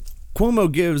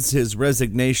Cuomo gives his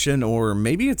resignation, or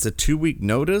maybe it's a 2-week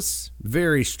notice.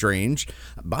 Very strange.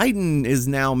 Biden is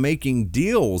now making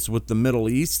deals with the Middle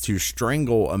East to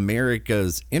strangle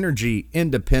America's energy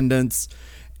independence.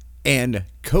 And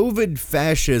COVID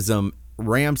fascism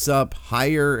ramps up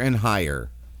higher and higher.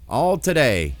 All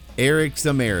today, Eric's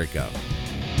America. Good.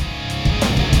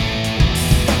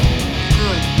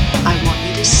 I want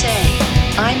you to say,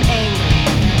 I'm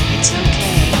angry. It's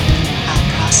okay.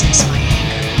 I'll process my anger.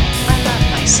 I love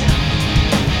myself.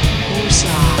 Woosah.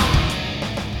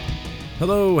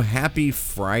 Hello, happy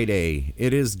Friday.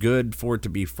 It is good for it to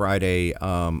be Friday.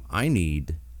 I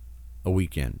need a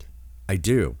weekend. I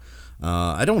do.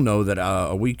 I don't know that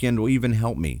a weekend will even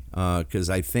help me because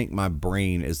I think my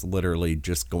brain is literally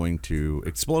just going to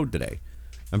explode today.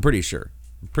 I'm pretty sure.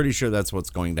 That's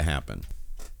what's going to happen.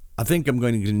 I think I'm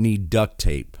going to need duct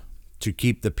tape to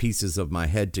keep the pieces of my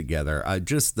head together.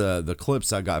 Just the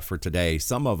clips I got for today,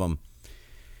 some of them,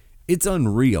 it's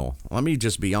unreal. Let me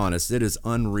just be honest. It is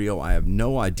unreal. I have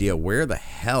no idea where the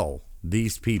hell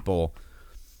these people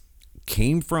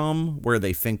came from, where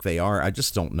they think they are. I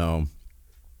just don't know.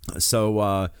 So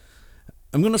I'm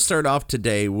going to start off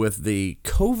today with the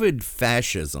COVID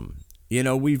fascism. You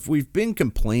know, we've been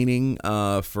complaining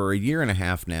for a year and a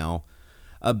half now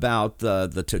about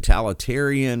the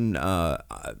totalitarian,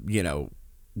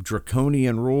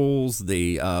 draconian rules,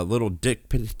 the little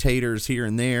dictators here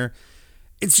and there.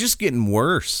 It's just getting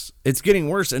worse. It's getting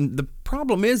worse. And the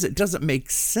problem is it doesn't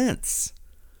make sense.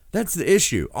 That's the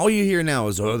issue. All you hear now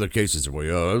is, oh, the cases are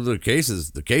way up. The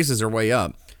cases are way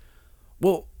up.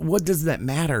 Well, what does that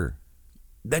matter?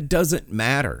 That doesn't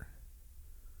matter.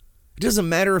 It doesn't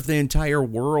matter if the entire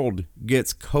world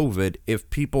gets COVID if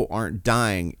people aren't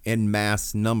dying in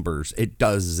mass numbers. It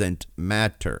doesn't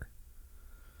matter.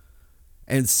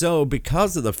 And so,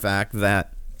 because of the fact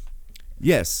that,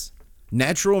 yes,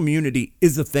 natural immunity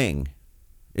is a thing.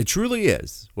 It truly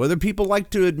is. Whether people like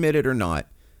to admit it or not,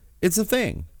 it's a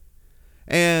thing.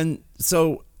 And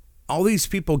so, all these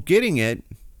people getting it,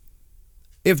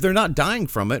 if they're not dying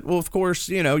from it, well, of course,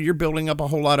 you're building up a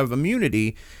whole lot of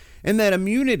immunity, and that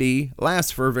immunity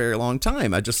lasts for a very long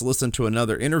time. I just listened to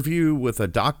another interview with a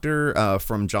doctor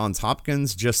from Johns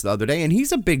Hopkins just the other day, and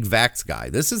he's a big vax guy.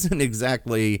 This isn't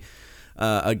exactly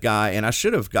a guy, and I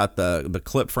should have got the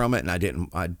clip from it, and I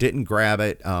didn't grab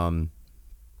it.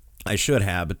 I should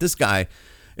have, but this guy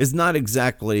is not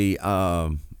exactly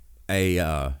a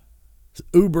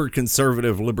uber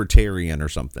conservative libertarian or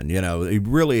something. He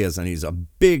really isn't. He's a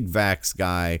big vax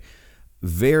guy,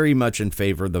 very much in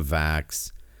favor of the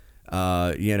vax.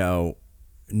 Not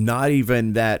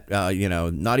even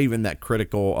that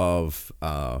critical of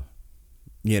the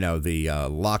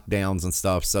lockdowns and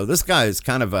stuff. So this guy is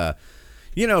kind of a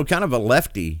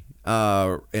lefty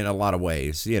in a lot of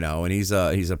ways, and he's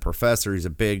a professor. He's a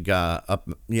big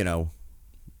upper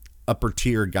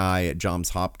tier guy at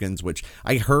Johns Hopkins, which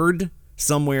I heard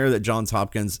somewhere that Johns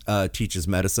Hopkins teaches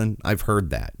medicine. I've heard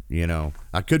that,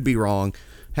 I could be wrong.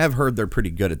 Have heard they're pretty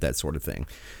good at that sort of thing.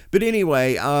 But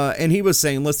anyway, and he was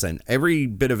saying, listen, every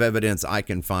bit of evidence I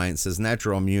can find says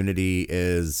natural immunity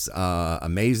is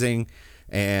amazing,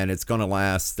 and it's going to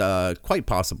last quite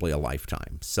possibly a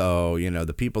lifetime. So,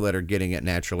 the people that are getting it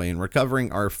naturally and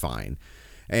recovering are fine.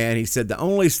 And he said the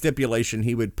only stipulation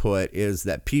he would put is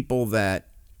that people that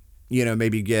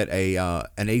maybe get an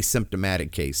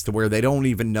asymptomatic case to where they don't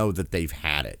even know that they've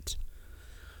had it,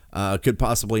 could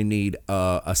possibly need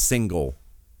a single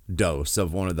dose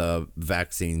of one of the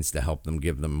vaccines to help them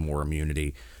give them more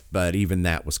immunity. But even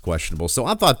that was questionable. So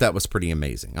I thought that was pretty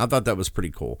amazing. I thought that was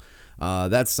pretty cool.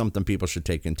 That's something people should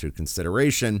take into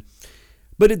consideration.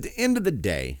 But at the end of the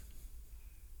day,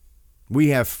 we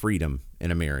have freedom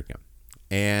in America.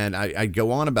 And I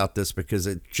go on about this because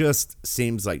it just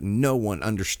seems like no one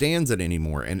understands it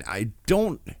anymore. And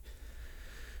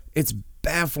it's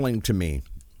baffling to me.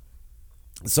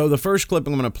 So the first clip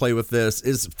I'm going to play with this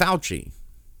is Fauci,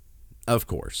 of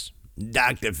course.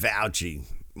 Dr. Fauci,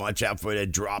 watch out for the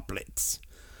droplets.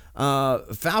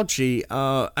 Fauci,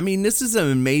 this is an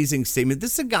amazing statement.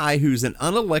 This is a guy who's an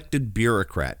unelected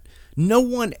bureaucrat. No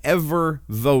one ever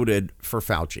voted for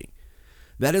Fauci.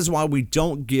 That is why we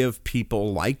don't give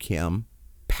people like him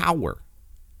power,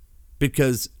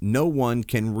 because no one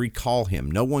can recall him.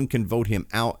 No one can vote him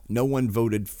out. No one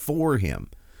voted for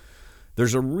him.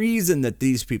 There's a reason that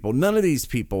none of these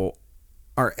people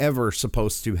are ever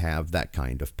supposed to have that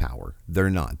kind of power. They're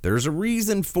not. There's a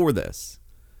reason for this.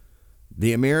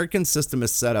 The American system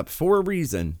is set up for a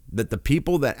reason, that the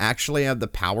people that actually have the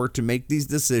power to make these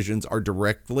decisions are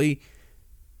directly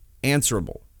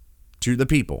answerable to the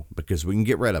people, because we can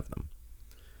get rid of them.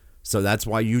 So that's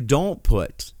why you don't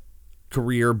put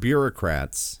career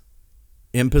bureaucrats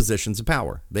in positions of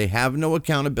power. They have no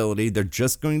accountability. They're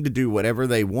just going to do whatever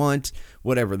they want,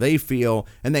 whatever they feel,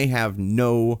 and they have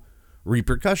no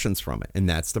repercussions from it. And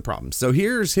that's the problem. So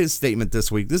here's his statement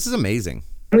this week. This is amazing.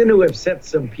 I'm going to upset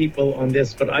some people on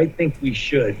this, but I think we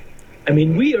should. I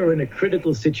mean, we are in a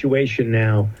critical situation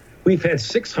now. We've had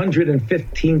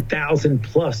 615,000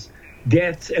 plus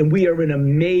deaths, and we are in a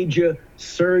major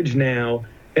surge now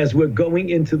as we're going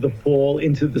into the fall,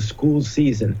 into the school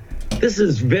season. This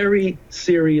is very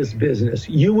serious business.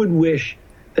 You would wish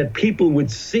that people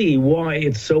would see why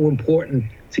it's so important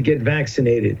to get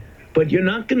vaccinated. But you're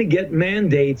not going to get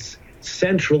mandates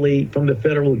centrally from the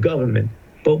federal government.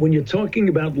 But when you're talking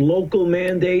about local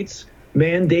mandates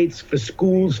for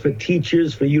schools, for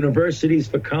teachers, for universities,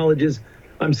 for colleges,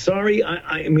 I'm sorry.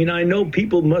 I mean, I know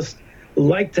people must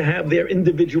like to have their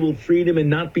individual freedom and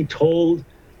not be told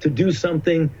to do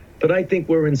something. But I think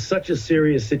we're in such a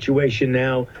serious situation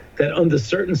now that under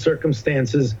certain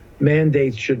circumstances,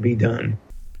 mandates should be done.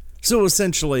 So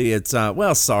essentially it's,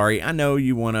 well, sorry, I know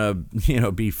you want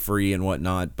to, be free and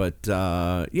whatnot, but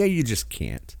yeah, you just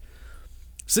can't.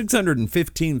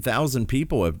 615,000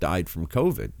 people have died from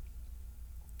COVID.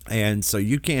 And so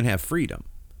you can't have freedom.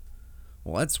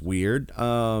 Well, that's weird.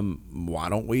 Why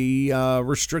don't we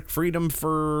restrict freedom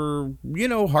for,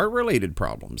 heart-related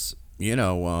problems?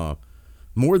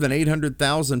 More than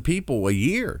 800,000 people a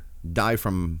year die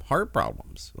from heart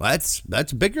problems.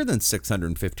 That's bigger than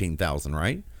 615,000,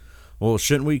 right? Well,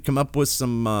 shouldn't we come up with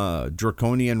some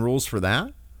draconian rules for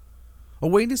that? Oh,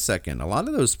 wait a second. A lot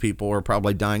of those people are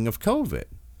probably dying of COVID.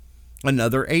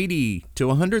 Another 80 to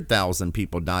 100,000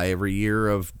 people die every year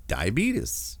of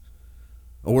diabetes.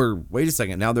 Or wait a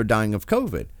second, now they're dying of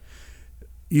COVID.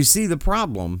 You see the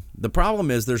problem? The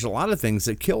problem is there's a lot of things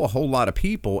that kill a whole lot of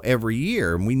people every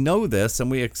year, and we know this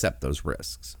and we accept those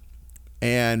risks.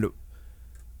 And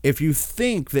if you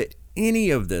think that any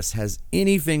of this has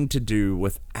anything to do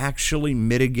with actually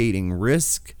mitigating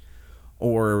risk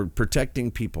or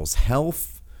protecting people's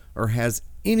health or has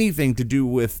anything to do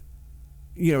with,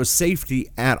 safety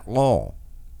at all,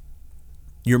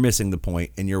 you're missing the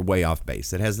point and you're way off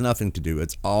base. It has nothing to do.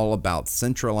 It's all about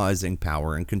centralizing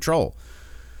power and control.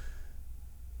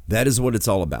 That is what it's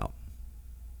all about.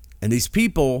 And these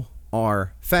people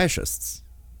are fascists.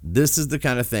 This is the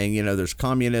kind of thing, there's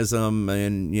communism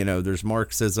and, there's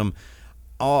Marxism.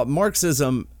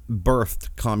 Marxism birthed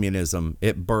communism.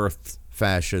 It birthed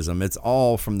fascism. It's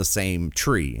all from the same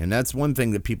tree. And that's one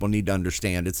thing that people need to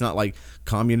understand. It's not like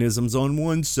communism's on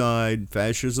one side,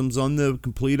 fascism's on the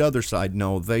complete other side.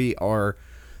 No, they are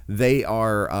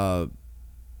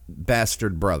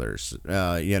bastard brothers.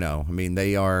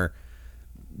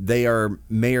 They are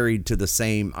married to the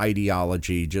same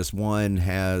ideology. Just one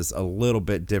has a little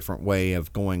bit different way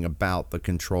of going about the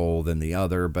control than the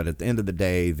other. But at the end of the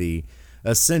day, the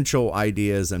essential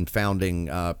ideas and founding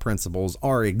principles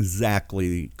are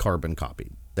exactly carbon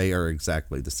copied. They are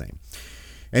exactly the same.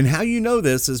 And how you know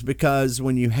this is because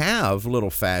when you have little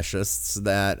fascists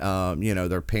that,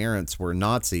 their parents were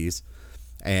Nazis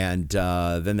and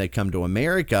then they come to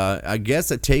America, I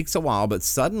guess it takes a while, but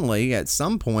suddenly at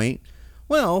some point,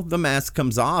 well, the mask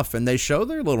comes off and they show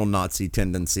their little Nazi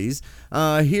tendencies.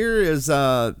 Here is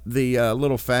the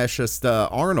little fascist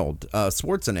Arnold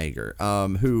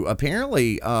Schwarzenegger, who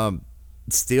apparently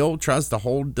still tries to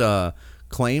hold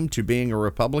claim to being a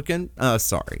Republican.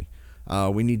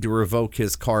 We need to revoke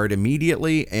his card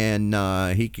immediately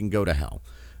and he can go to hell.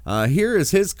 Here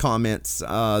is his comments.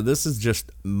 This is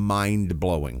just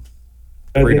mind-blowing.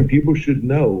 I think people should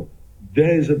know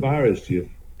there is a virus here.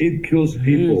 It kills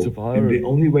people, and the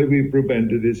only way we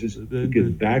prevent it is to get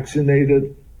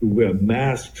vaccinated, to wear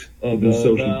masks, to do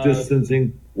social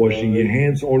distancing, washing your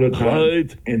hands all the time,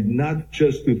 and not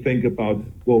just to think about,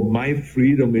 well, my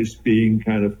freedom is being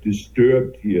kind of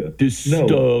disturbed here.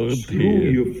 No, screw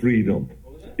your freedom.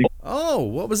 Oh,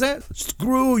 what was that?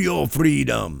 Screw your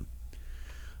freedom.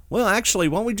 Well, actually,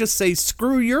 why don't we just say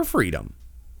screw your freedom?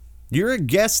 You're a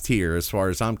guest here as far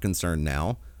as I'm concerned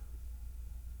now.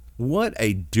 What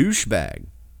a douchebag.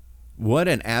 What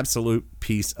an absolute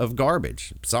piece of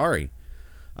garbage. Sorry.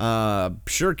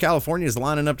 Sure, California's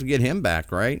lining up to get him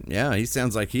back, right? Yeah, he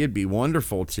sounds like he'd be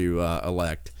wonderful to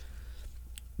elect.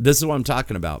 This is what I'm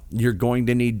talking about. You're going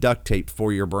to need duct tape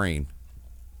for your brain.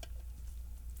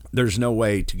 There's no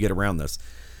way to get around this.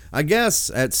 I guess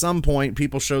at some point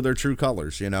people show their true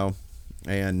colors, and,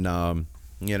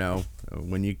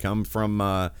 when you come from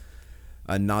a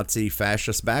Nazi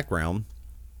fascist background,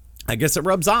 I guess it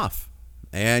rubs off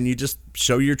and you just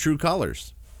show your true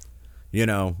colors.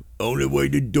 Only way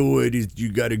to do it is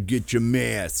you got to get your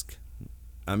mask.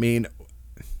 I mean,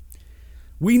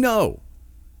 We know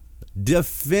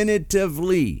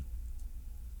definitively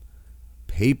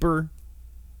paper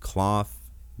cloth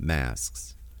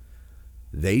masks,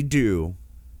 they do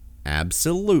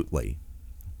absolutely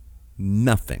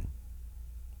nothing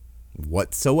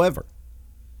whatsoever.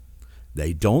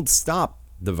 They don't stop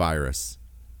the virus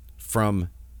from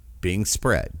being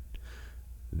spread.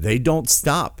 They don't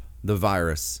stop the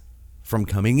virus from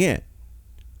coming in.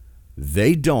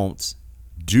 They don't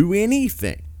do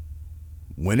anything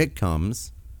when it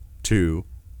comes to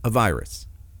a virus.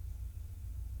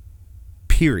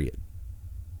 Period.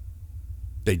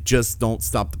 They just don't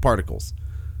stop the particles.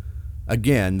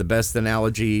 Again, the best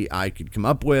analogy I could come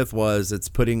up with was it's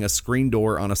putting a screen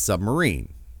door on a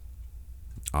submarine.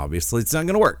 Obviously, it's not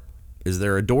going to work. Is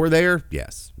there a door there?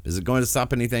 Yes. Is it going to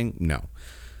stop anything? No.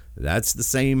 That's the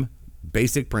same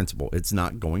basic principle. It's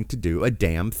not going to do a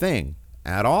damn thing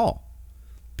at all.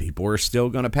 People are still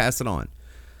going to pass it on.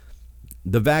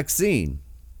 The vaccine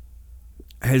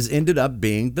has ended up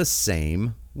being the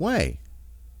same way.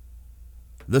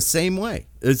 The same way.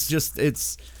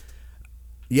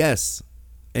 Yes,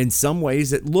 in some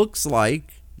ways it looks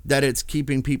like that it's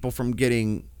keeping people from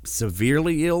getting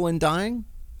severely ill and dying.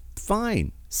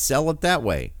 Fine, sell it that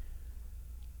way.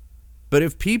 But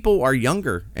if people are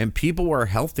younger and people are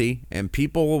healthy and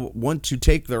people want to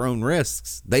take their own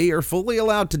risks, they are fully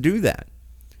allowed to do that.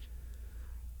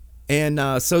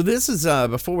 And so this is,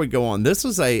 before we go on, this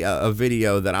was a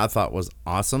video that I thought was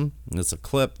awesome. It's a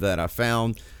clip that I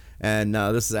found. And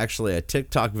this is actually a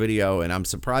TikTok video, and I'm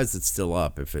surprised it's still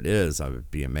up. If it is, I would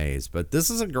be amazed. But this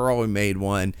is a girl who made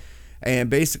one, and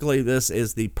basically this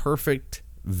is the perfect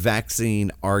vaccine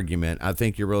argument. I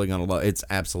think you're really going to love it. It's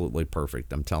absolutely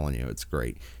perfect. I'm telling you, it's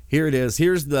great. Here it is.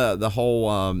 Here's the whole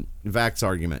vax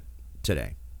argument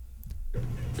today.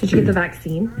 Did you get the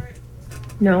vaccine?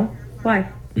 No.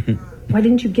 Why? Why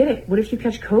didn't you get it? What if you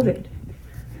catch COVID?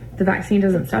 The vaccine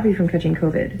doesn't stop you from catching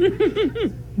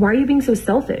COVID. Why are you being so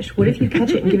selfish? What if you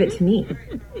catch it and give it to me?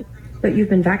 But you've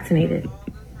been vaccinated.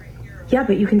 Yeah,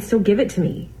 but you can still give it to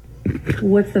me.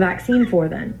 What's the vaccine for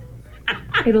then?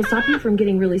 It'll stop you from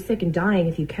getting really sick and dying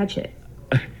if you catch it.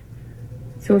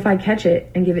 So if I catch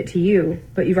it and give it to you,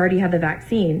 but you've already had the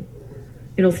vaccine,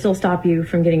 it'll still stop you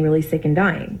from getting really sick and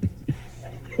dying.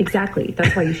 Exactly.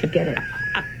 That's why you should get it.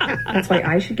 That's why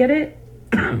I should get it,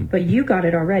 but you got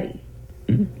it already.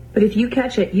 But if you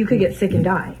catch it, you could get sick and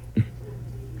die.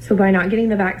 So by not getting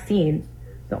the vaccine,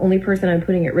 the only person I'm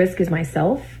putting at risk is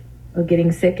myself of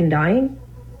getting sick and dying.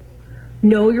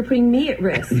 No, you're putting me at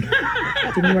risk.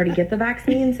 Didn't you already get the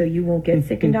vaccine, so you won't get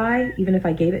sick and die, even if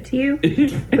I gave it to you?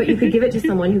 But you could give it to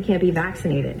someone who can't be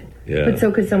vaccinated. Yeah. But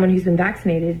so could someone who's been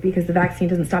vaccinated, because the vaccine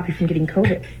doesn't stop you from getting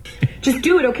COVID. Just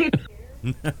do it, okay?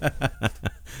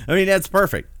 I mean, that's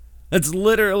perfect. That's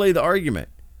literally the argument.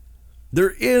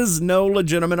 There is no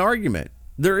legitimate argument.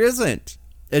 There isn't.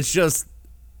 It's just,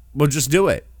 well, just do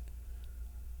it.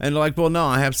 And like, well, no,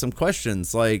 I have some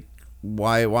questions. Like,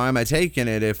 why am I taking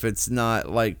it if it's not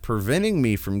like preventing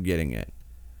me from getting it?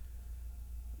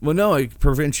 Well, no, it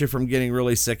prevents you from getting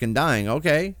really sick and dying.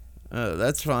 Okay,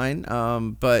 that's fine.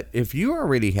 But if you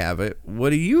already have it, what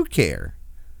do you care?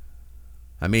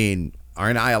 I mean,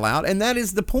 aren't I allowed? And that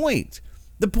is the point.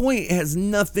 The point has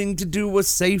nothing to do with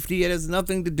safety. It has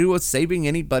nothing to do with saving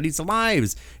anybody's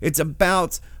lives. It's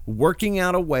about working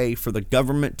out a way for the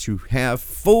government to have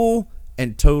full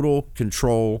and total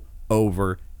control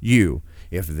over you.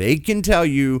 If they can tell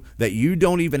you that you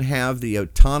don't even have the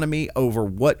autonomy over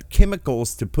what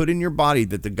chemicals to put in your body,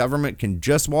 that the government can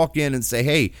just walk in and say,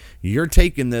 hey, you're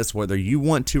taking this whether you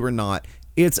want to or not,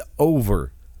 it's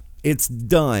over. It's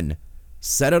done.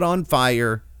 Set it on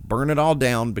fire. Burn it all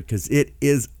down, because it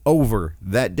is over.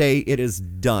 That day, it is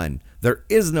done. There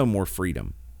is no more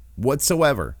freedom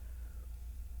whatsoever.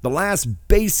 The last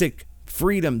basic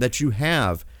freedom that you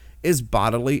have is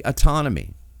bodily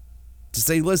autonomy. To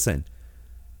say, listen,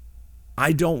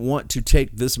 I don't want to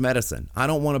take this medicine. I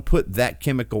don't want to put that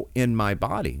chemical in my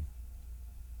body.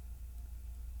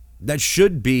 That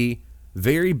should be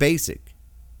very basic.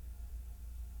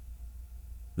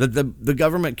 That the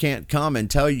government can't come and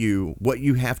tell you what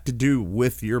you have to do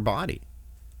with your body.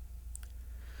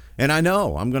 And I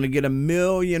know I'm going to get a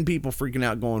million people freaking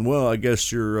out going, well, I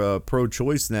guess you're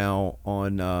pro-choice now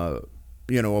on,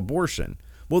 abortion.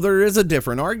 Well, there is a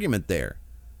different argument there.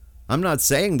 I'm not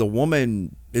saying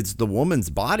it's the woman's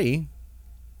body.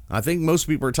 I think most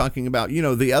people are talking about,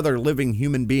 the other living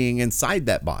human being inside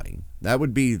that body. That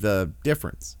would be the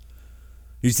difference.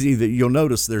 You see that you'll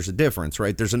notice there's a difference,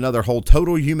 right? There's another whole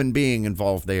total human being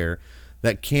involved there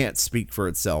that can't speak for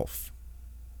itself.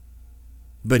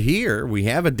 But here we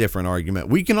have a different argument.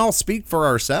 We can all speak for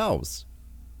ourselves.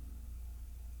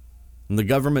 And the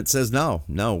government says, no,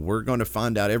 we're going to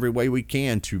find out every way we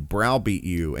can to browbeat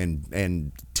you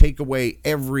and take away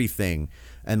everything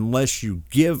unless you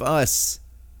give us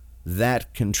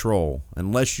that control,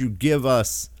 unless you give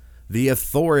us the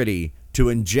authority to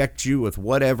inject you with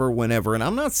whatever, whenever. And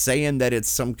I'm not saying that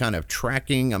it's some kind of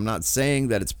tracking. I'm not saying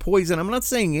that it's poison. I'm not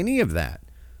saying any of that.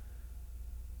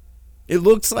 It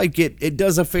looks like it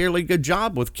does a fairly good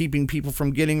job with keeping people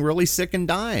from getting really sick and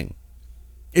dying.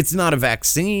 It's not a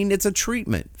vaccine. It's a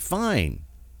treatment. Fine.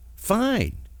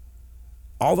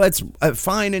 All that's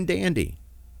fine and dandy.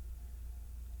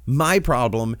 My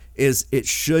problem is it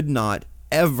should not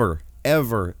ever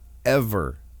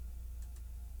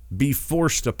be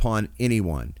forced upon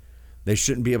anyone. They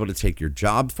shouldn't be able to take your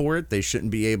job for it. They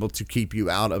shouldn't be able to keep you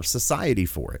out of society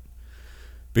for it.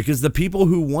 Because the people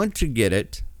who want to get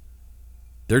it,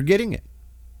 they're getting it.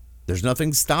 There's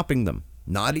nothing stopping them.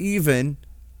 Not even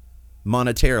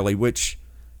monetarily, which,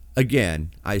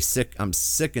 again, I'm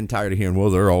sick and tired of hearing,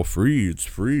 well, they're all free. It's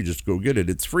free. Just go get it.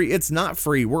 It's free. It's not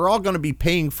free. We're all going to be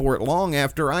paying for it long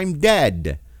after I'm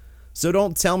dead. So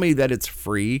don't tell me that it's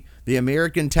free. The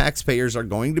American taxpayers are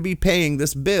going to be paying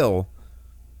this bill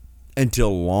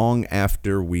until long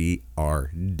after we are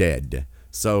dead.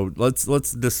 So let's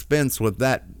dispense with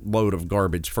that load of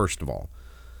garbage first of all.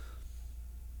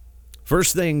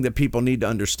 First thing that people need to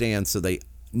understand so they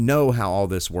know how all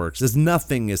this works is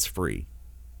nothing is free.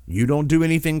 You don't do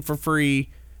anything for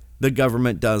free. The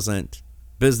government doesn't.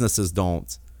 Businesses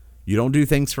don't. You don't do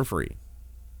things for free.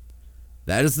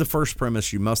 That is the first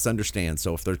premise you must understand.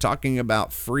 So if they're talking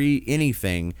about free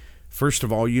anything, first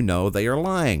of all, you know they are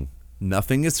lying.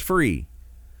 Nothing is free.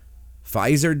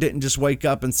 Pfizer didn't just wake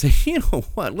up and say, you know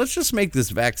what, let's just make this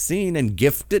vaccine and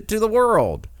gift it to the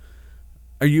world.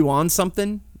 Are you on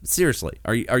something? Seriously,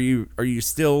 are you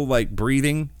still like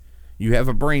breathing? You have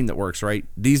a brain that works, right?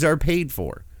 These are paid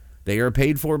for. They are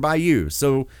paid for by you.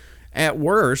 So at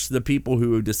worst, the people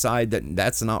who decide that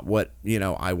that's not what,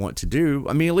 I want to do.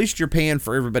 I mean, at least you're paying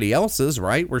for everybody else's,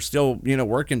 right? We're still,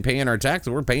 working, paying our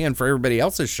taxes. We're paying for everybody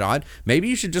else's shot. Maybe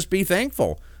you should just be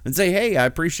thankful and say, hey, I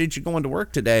appreciate you going to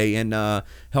work today and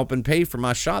helping pay for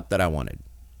my shot that I wanted.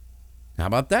 How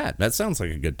about that? That sounds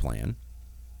like a good plan.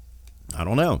 I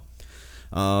don't know.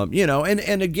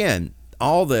 And again,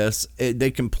 all this,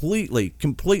 they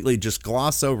completely just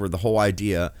gloss over the whole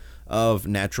idea of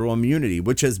natural immunity,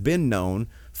 which has been known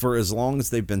for as long as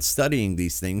they've been studying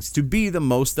these things to be the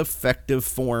most effective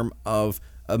form of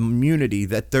immunity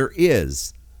that there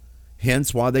is.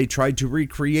 Hence why they tried to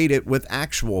recreate it with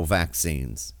actual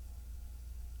vaccines,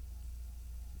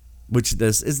 which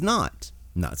this is not.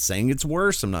 I'm not saying it's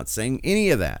worse. I'm not saying any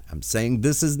of that. I'm saying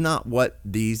this is not what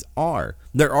these are.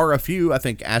 There are a few. I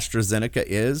think AstraZeneca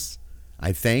is.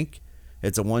 I think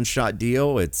it's a one-shot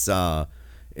deal. It's a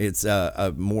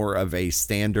more of a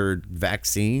standard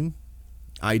vaccine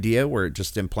idea where it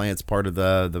just implants part of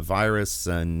the virus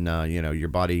and your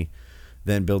body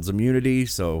then builds immunity.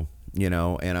 So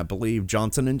and I believe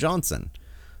Johnson & Johnson,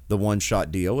 the one-shot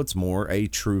deal, it's more a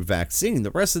true vaccine.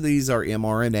 The rest of these are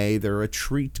mRNA. They're a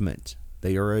treatment.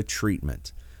 They are a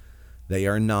treatment. They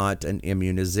are not an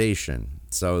immunization.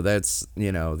 So that's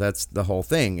the whole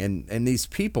thing. And these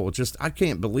people just, I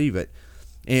can't believe it.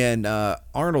 And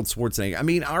Arnold Schwarzenegger, I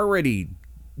mean, I already,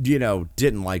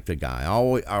 didn't like the guy.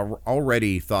 I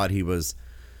already thought he was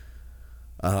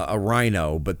a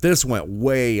rhino, but this went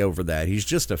way over that. He's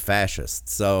just a fascist.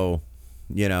 So,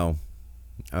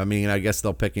 I mean, I guess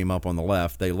they'll pick him up on the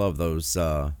left. They love those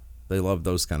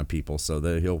kind of people, so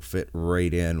that he'll fit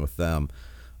right in with them.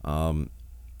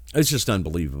 It's just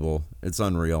unbelievable. It's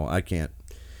unreal.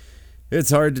 It's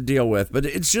hard to deal with, but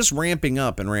it's just ramping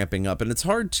up, and it's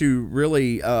hard to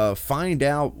really find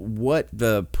out what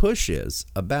the push is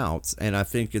about. And I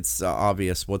think it's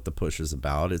obvious what the push is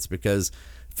about. It's because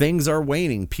things are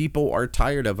waning. People are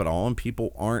tired of it all, and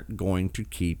people aren't going to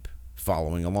keep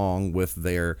following along with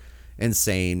their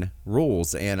insane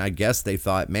rules. And I guess they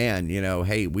thought, man,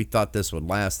 hey, we thought this would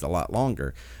last a lot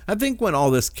longer. I think when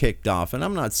all this kicked off, and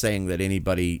I'm not saying that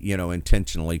anybody,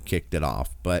 intentionally kicked it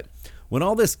off, but when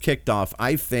all this kicked off,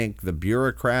 I think the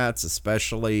bureaucrats,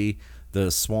 especially the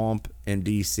swamp in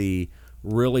DC,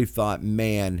 really thought,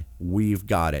 man, we've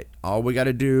got it. All we got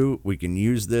to do, we can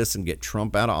use this and get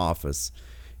Trump out of office.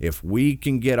 If we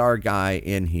can get our guy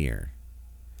in here,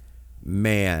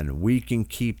 man, we can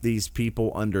keep these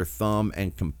people under thumb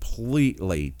and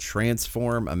completely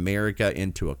transform America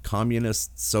into a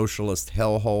communist, socialist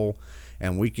hellhole.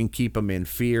 And we can keep them in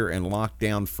fear and locked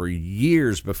down for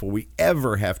years before we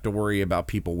ever have to worry about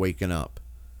people waking up.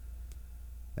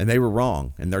 And they were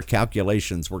wrong, and their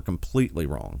calculations were completely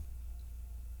wrong.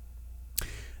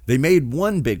 They made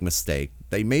one big mistake.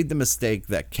 They made the mistake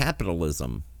that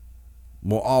capitalism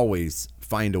will always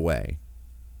find a way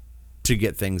to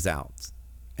get things out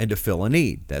and to fill a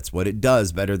need. That's what it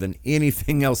does better than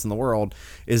anything else in the world,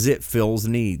 is it fills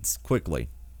needs quickly.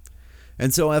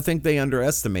 And so I think they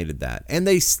underestimated that. And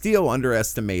they still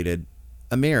underestimated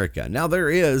America. Now, there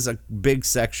is a big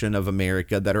section of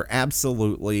America that are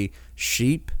absolutely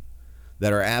sheep,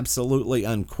 that are absolutely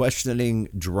unquestioning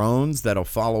drones that'll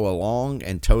follow along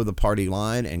and toe the party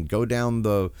line and go down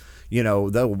the,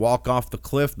 they'll walk off the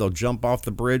cliff, they'll jump off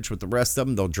the bridge with the rest of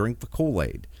them, they'll drink the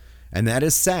Kool-Aid. And that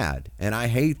is sad. And I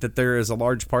hate that there is a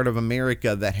large part of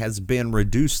America that has been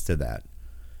reduced to that.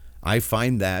 I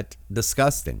find that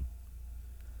disgusting.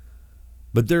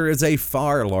 But there is a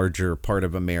far larger part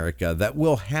of America that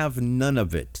will have none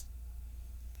of it.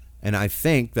 And I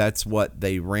think that's what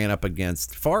they ran up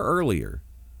against far earlier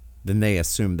than they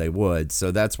assumed they would.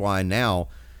 So that's why now,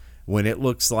 when it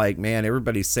looks like, man,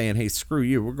 everybody's saying, hey, screw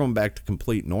you, we're going back to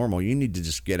complete normal, you need to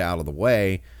just get out of the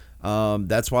way.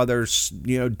 That's why they're,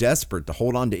 desperate to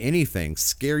hold on to anything,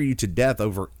 scare you to death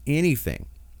over anything,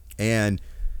 and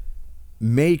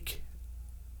make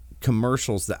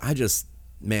commercials that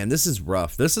man, this is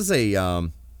rough. This is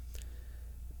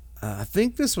I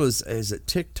think this was, is it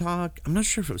TikTok? I'm not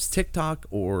sure if it was TikTok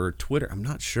or Twitter. I'm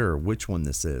not sure which one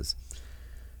this is.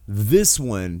 This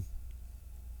one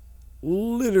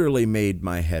literally made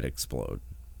my head explode.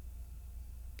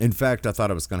 In fact, I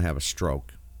thought I was going to have a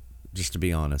stroke. Just to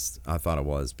be honest, I thought it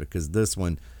was, because this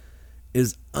one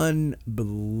is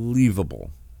unbelievable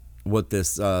what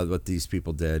these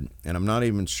people did. And I'm not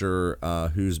even sure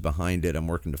who's behind it. I'm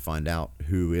working to find out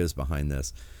who is behind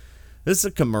this. This is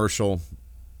a commercial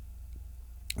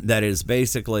that is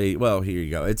basically, well, here you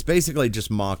go. It's basically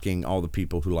just mocking all the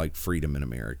people who like freedom in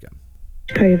America.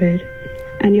 COVID,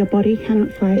 and your body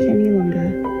cannot fight any longer,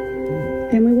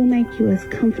 then we will make you as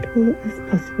comfortable as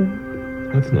possible.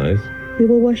 That's nice. We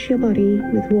will wash your body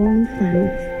with warm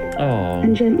fans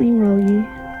and gently roll you,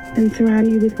 then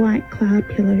surround you with white cloud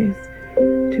pillows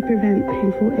to prevent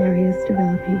painful areas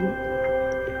developing.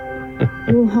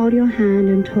 We will hold your hand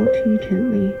and talk to you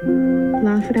gently,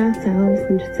 laugh at ourselves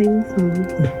and sing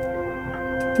songs.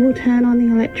 We will turn on the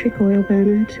electric oil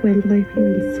burner to envelope you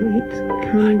in sweet,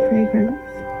 calming fragrance.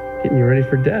 Getting you ready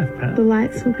for death, pal. The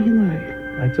lights will be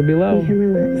low. Lights will be low. You can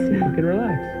relax now. You can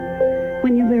relax.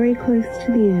 When you're very close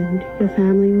to the end, your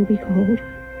family will be called.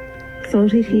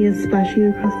 Salty tears splashing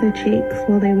across their cheeks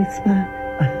while they whisper,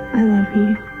 I love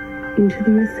you, into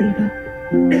the receiver.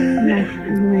 Life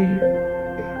and away.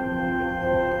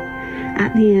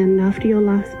 At the end, after your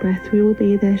last breath, we will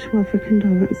be there to offer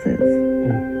condolences.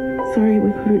 Sorry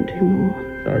we couldn't do more.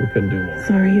 Sorry we couldn't do more.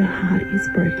 Sorry your heart is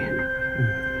broken.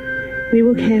 We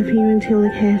will care for you until the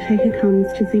caretaker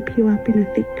comes to zip you up in a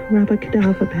thick rubber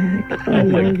cadaver bag. Oh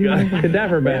my God,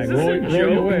 cadaver bag. Roll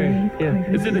you away.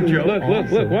 Yeah. Is it a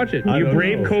joke? Look, watch it. You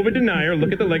brave COVID denier.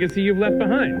 Look at the legacy you've left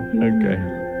behind. Okay.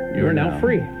 You are now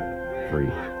free.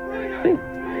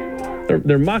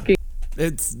 They're mocking.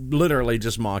 It's literally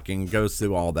just mocking, goes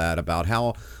through all that about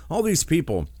how all these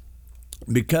people,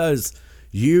 because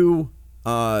you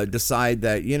decide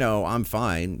that, I'm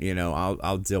fine,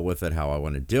 I'll deal with it how I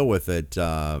want to deal with it.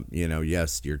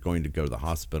 Yes, you're going to go to the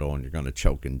hospital and you're going to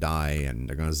choke and die and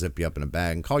they're going to zip you up in a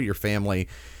bag and call your family.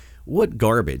 What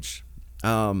garbage.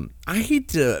 I hate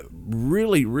to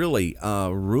really, really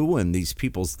ruin these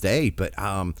people's day, but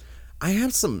I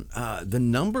have some the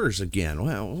numbers again.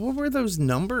 Well, what were those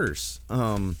numbers?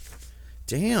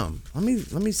 Damn. Let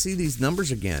me see these numbers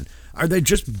again. Are they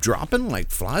just dropping like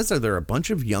flies? Are there a bunch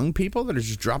of young people that are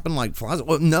just dropping like flies?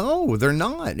 Well, no, they're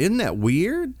not. Isn't that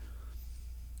weird?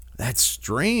 That's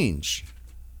strange.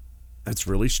 That's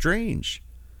really strange.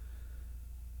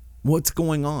 What's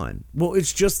going on? Well,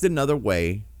 it's just another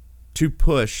way to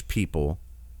push people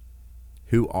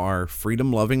who are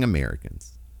freedom-loving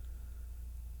Americans.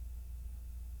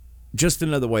 Just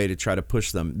another way to try to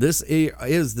push them. This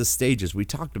is the stages. We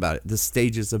talked about it. The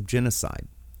stages of genocide.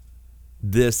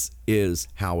 This is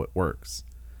how it works.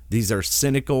 These are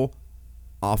cynical,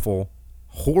 awful,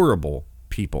 horrible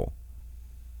people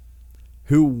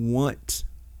who want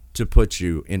to put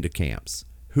you into camps,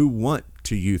 who want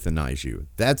to euthanize you.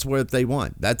 That's what they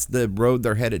want. That's the road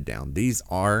they're headed down. These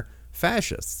are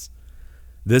fascists.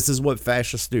 This is what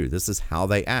fascists do. This is how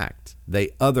they act.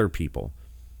 They other people.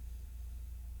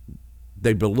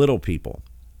 They belittle people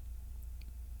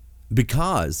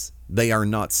because they are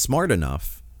not smart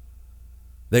enough.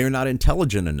 They are not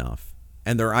intelligent enough.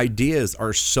 And their ideas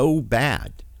are so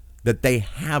bad that they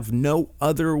have no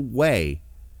other way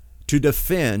to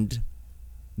defend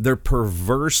their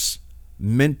perverse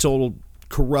mental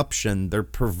corruption, their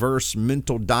perverse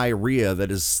mental diarrhea that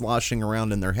is sloshing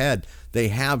around in their head, they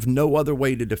have no other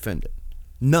way to defend it.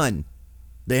 None.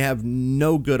 They have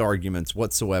no good arguments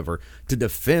whatsoever to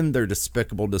defend their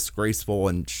despicable, disgraceful,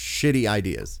 and shitty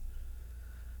ideas.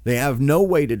 They have no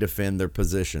way to defend their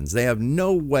positions. They have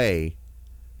no way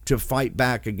to fight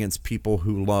back against people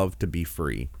who love to be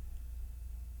free.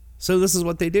 So this is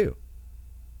what they do.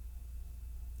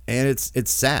 And it's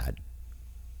sad.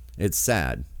 It's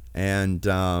sad. And,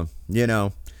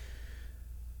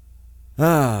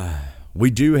 we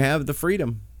do have the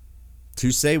freedom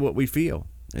to say what we feel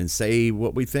and say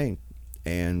what we think.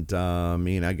 And,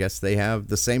 I guess they have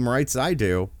the same rights I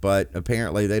do, but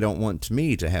apparently they don't want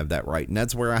me to have that right. And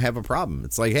that's where I have a problem.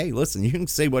 It's like, hey, listen, you can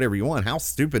say whatever you want. How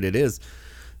stupid it is,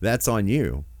 that's on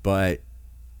you. But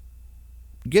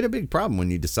get a big problem when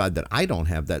you decide that I don't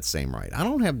have that same right. I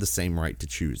don't have the same right to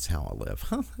choose how I live.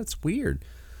 Huh, that's weird.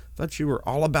 Thought you were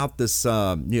all about this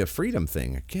freedom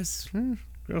thing. I guess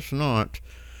not.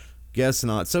 Guess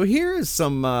not. So here is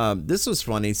some, this was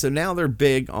funny. So now they're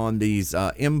big on these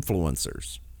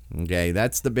influencers. Okay,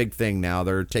 that's the big thing now.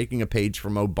 They're taking a page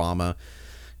from Obama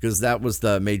because that was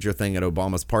the major thing at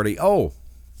Obama's party. Oh,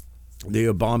 the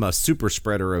Obama super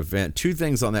spreader event. Two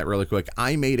things on that really quick.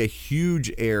 I made a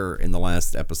huge error in the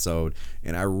last episode,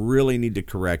 and I really need to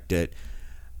correct it.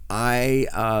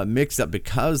 I mixed up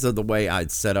because of the way I'd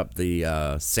set up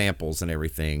the samples and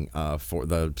everything for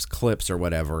the clips or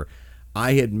whatever.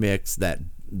 I had mixed the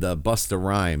Busta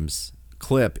Rhymes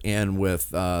clip in with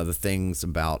the things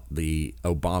about the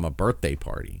Obama birthday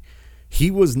party.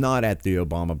 He was not at the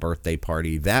Obama birthday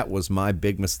party. That was my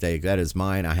big mistake. That is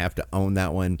mine. I have to own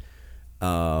that one.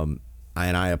 And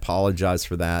I apologize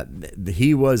for that.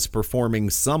 He was performing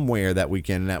somewhere that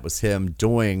weekend, and that was him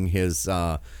doing his,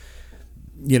 the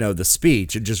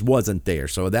speech. It just wasn't there.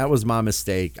 So that was my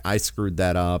mistake. I screwed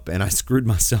that up, and I screwed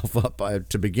myself up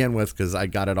to begin with because I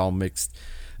got it all mixed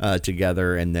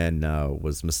together and then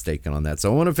was mistaken on that.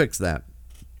 So I want to fix that.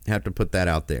 Have to put that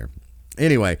out there.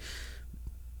 Anyway,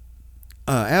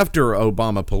 after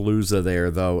Obama Palooza there,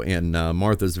 though, in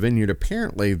Martha's Vineyard,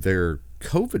 apparently their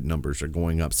COVID numbers are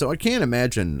going up. So I can't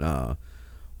imagine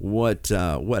what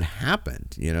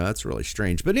happened. That's really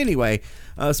strange. But anyway,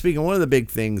 speaking, one of the big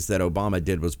things that Obama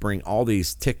did was bring all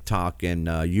these TikTok and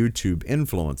YouTube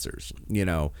influencers.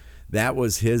 That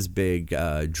was his big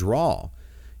draw,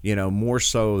 more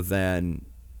so than,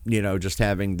 just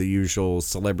having the usual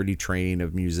celebrity train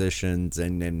of musicians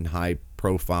and high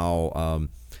profile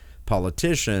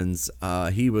politicians.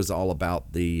 He was all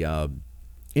about the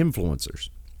influencers.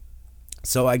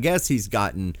 So I guess he's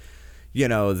gotten,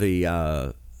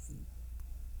 the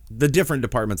different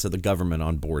departments of the government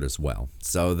on board as well.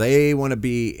 So they want to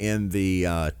be in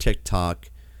the TikTok,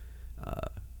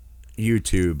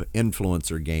 YouTube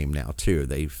influencer game now too.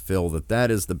 They feel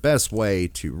that is the best way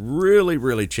to really,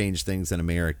 really change things in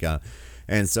America.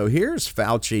 And so here's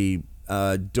Fauci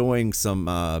doing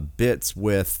some bits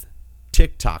with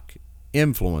TikTok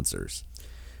influencers.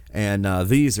 And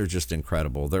these are just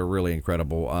incredible. They're really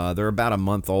incredible. They're about a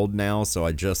month old now, so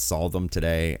I just saw them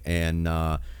today. And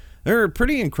they're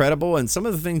pretty incredible. And some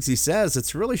of the things he says,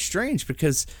 it's really strange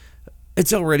because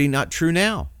it's already not true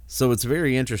now. So it's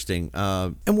very interesting.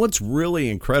 And what's really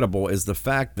incredible is the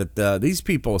fact that these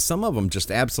people, some of them just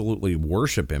absolutely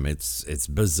worship him. It's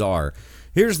bizarre.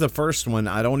 Here's the first one.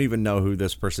 I don't even know who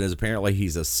this person is. Apparently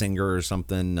he's a singer or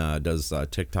something, does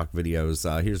TikTok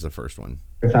videos. Here's the first one.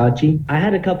 Fauci, I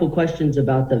had a couple questions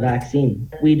about the vaccine.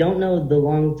 We don't know the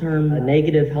long-term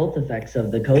negative health effects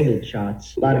of the COVID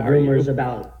shots. A lot of rumors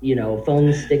about,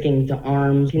 phones sticking to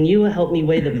arms. Can you help me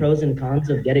weigh the pros and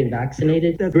cons of getting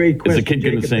vaccinated? That's a great question,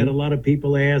 Jacob, that a lot of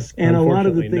people ask. And a lot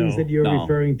of the things that you're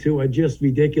referring to are just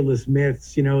ridiculous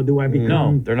myths. Do I become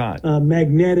No, they're not.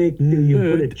 Magnetic? Do you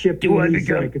put a chip in me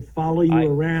so I could follow you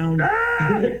around?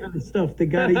 That kind of stuff. You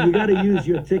got to use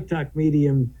your TikTok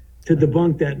medium to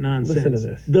debunk that nonsense. Listen to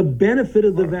this. The benefit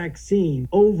of the vaccine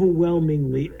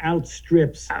overwhelmingly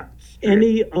outstrips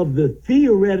any of the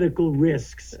theoretical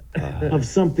risks of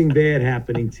something bad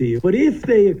happening to you. But if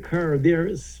they occur,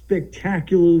 they're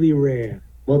spectacularly rare.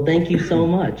 Well, thank you so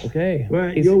much. Okay.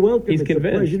 Well, you're welcome. He's It's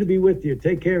convinced. a pleasure to be with you.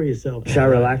 Take care of yourself. Should I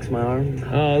relax my arm?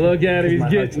 Oh, look at him. He's My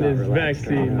getting heart's his not relaxed.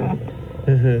 vaccine.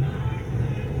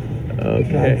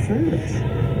 Okay.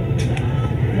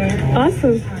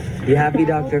 Awesome. You happy,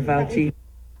 Dr. Fauci?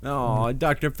 Oh,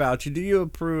 Dr. Fauci, do you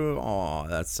approve? Oh,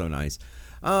 that's so nice.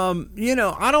 I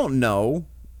don't know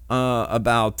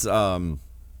about, and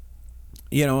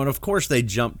of course they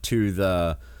jump to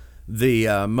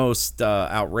the most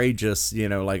outrageous,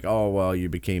 like, oh, well, you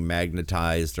became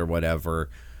magnetized or whatever.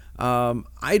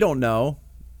 I don't know.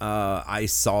 I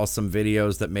saw some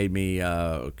videos that made me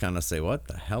kind of say, what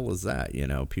the hell is that? You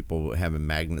know, people having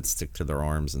magnets stick to their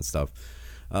arms and stuff.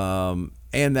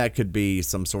 And that could be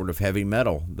some sort of heavy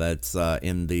metal that's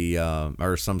in the,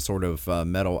 or some sort of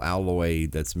metal alloy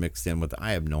that's mixed in with,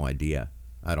 I have no idea.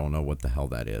 I don't know what the hell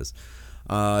that is.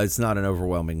 It's not an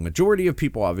overwhelming majority of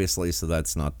people, obviously, so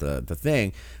that's not the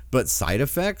thing. But side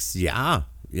effects, yeah,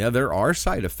 there are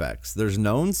side effects. There's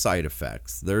known side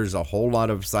effects. There's a whole lot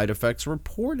of side effects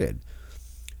reported.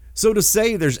 So to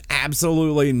say there's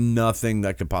absolutely nothing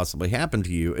that could possibly happen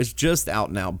to you is just out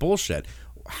and out bullshit.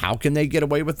 How can they get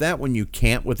away with that when you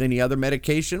can't with any other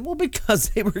medication? Well, because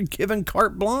they were given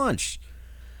carte blanche.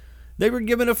 They were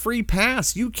given a free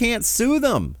pass. You can't sue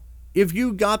them. If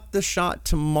you got the shot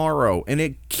tomorrow and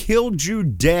it killed you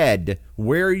dead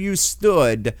where you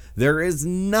stood, there is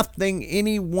nothing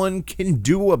anyone can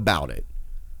do about it.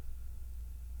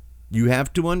 You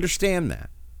have to understand that.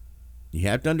 You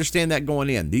have to understand that going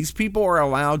in. These people are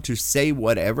allowed to say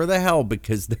whatever the hell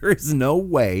because there is no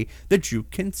way that you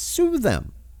can sue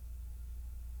them.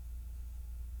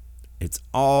 It's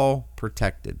all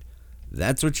protected.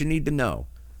 That's what you need to know,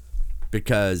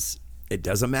 because it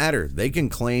doesn't matter. They can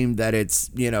claim that it's,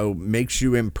 makes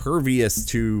you impervious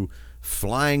to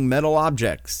flying metal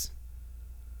objects.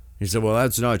 You said, well,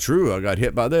 that's not true. I got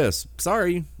hit by this.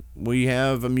 Sorry. We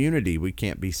have immunity. We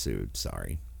can't be sued.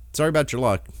 Sorry about your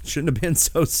luck. Shouldn't have been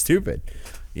so stupid.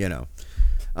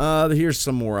 Here's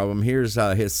some more of them. Here's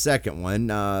his second one.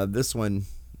 This one,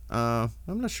 I'm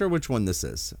not sure which one this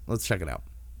is. Let's check it out.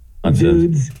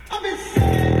 Dudes.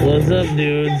 What's up,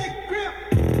 dudes?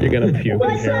 You're gonna puke.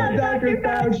 What's up, Dr.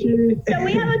 Fauci? So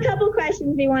we have a couple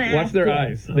questions we want to ask. Watch their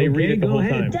eyes. They read it the whole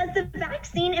time. Does the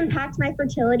vaccine impact my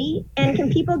fertility? And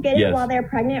can people get it while they're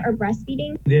pregnant or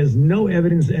breastfeeding? There's no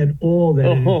evidence at all that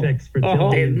it affects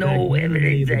fertility. There's no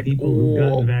evidence at people all. Who've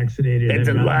gotten vaccinated. That's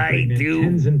a lie, dude.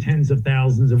 Tens and tens of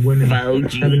thousands of women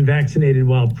Fauci. have been vaccinated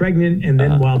while pregnant and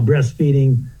then while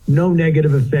breastfeeding. No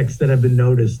negative effects that have been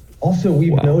noticed. Also,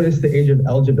 we've noticed the age of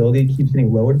eligibility keeps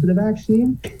getting lowered for the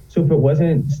vaccine. So if it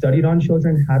wasn't studied on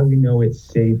children, how do we know it's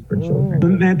safe for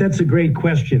children? Matt, that's a great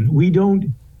question. We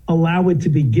don't allow it to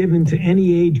be given to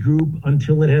any age group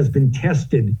until it has been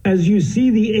tested. As you see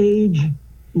the age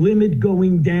limit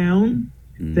going down,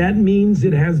 that means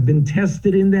it has been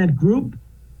tested in that group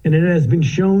and it has been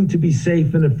shown to be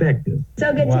safe and effective.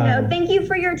 So good to know. Thank you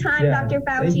for your time, Dr.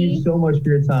 Fauci. Thank you so much for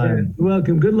your time. You're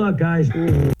welcome. Good luck, guys.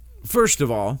 First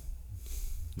of all,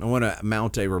 I want to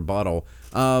mount a rebuttal.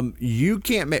 You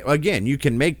can't make, again, you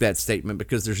can make that statement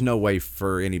because there's no way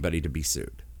for anybody to be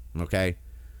sued. Okay?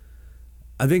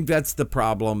 I think that's the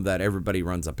problem that everybody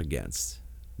runs up against.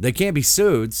 They can't be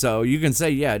sued, so you can say,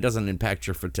 yeah, it doesn't impact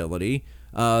your fertility.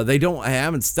 They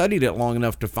haven't studied it long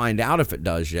enough to find out if it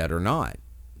does yet or not.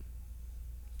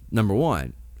 Number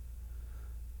one.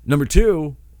 Number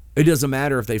two, it doesn't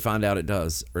matter if they find out it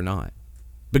does or not,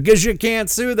 because you can't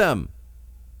sue them.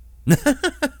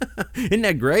 Isn't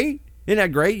that great? Isn't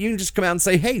that great? You can just come out and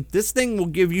say, hey, this thing will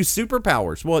give you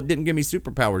superpowers. Well, it didn't give me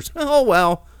superpowers. Oh,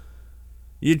 well,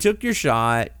 you took your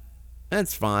shot.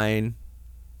 That's fine.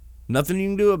 Nothing you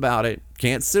can do about it.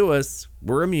 Can't sue us.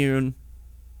 We're immune.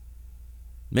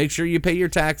 Make sure you pay your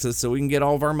taxes so we can get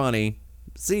all of our money.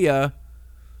 See ya.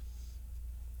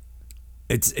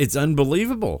 It's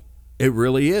unbelievable. It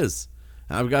really is.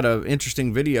 I've got an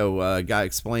interesting video. A guy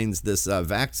explains this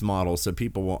Vax model so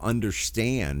people will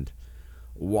understand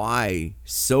why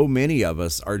so many of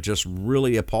us are just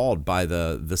really appalled by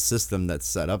the system that's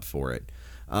set up for it.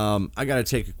 I got to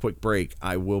take a quick break.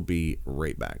 I will be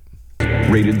right back.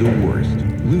 Rated the worst,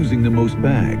 losing the most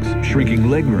bags, shrinking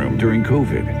legroom during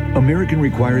COVID. American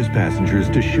requires passengers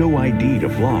to show ID to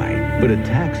fly, but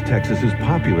attacks Texas's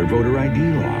popular voter ID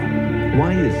law.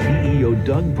 Why is CEO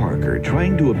Doug Parker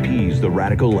trying to appease the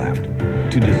radical left?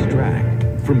 To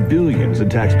distract from billions in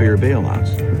taxpayer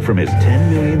bailouts, from his $10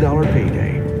 million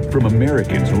payday, from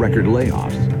Americans' record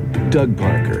layoffs. Doug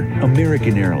Parker,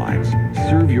 American Airlines.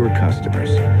 Serve your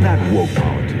customers, not woke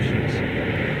politicians.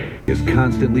 Is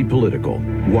constantly political.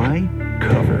 Why?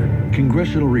 Cover.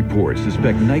 Congressional reports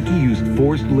suspect Nike used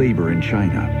forced labor in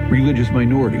China. Religious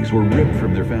minorities were ripped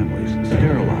from their families,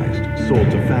 sterilized, sold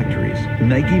to factories.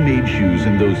 Nike made shoes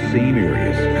in those same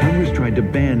areas. Congress tried to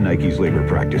ban Nike's labor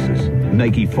practices.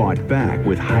 Nike fought back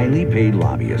with highly paid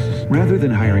lobbyists. Rather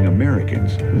than hiring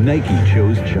Americans, Nike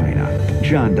chose China.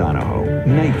 John Donahoe,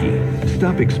 Nike,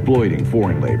 stop exploiting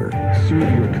foreign labor.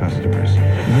 Serve your customers,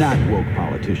 not woke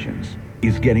politicians.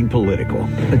 is getting political,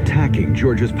 attacking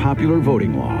Georgia's popular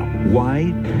voting law.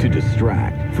 Why? To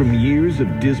distract from years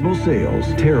of dismal sales,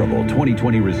 terrible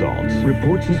 2020 results,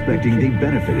 reports suspecting they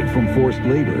benefited from forced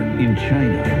labor. In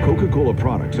China, Coca-Cola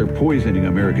products are poisoning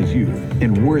America's youth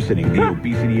and worsening the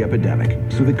obesity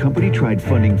epidemic. So the company tried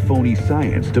funding phony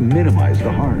science to minimize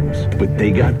the harms, but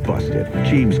they got busted.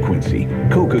 James Quincy,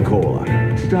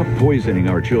 Coca-Cola. Stop poisoning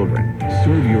our children.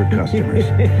 Serve your customers,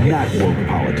 not woke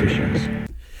politicians.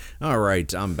 All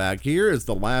right, I'm back. Here is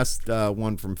the last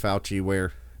one from Fauci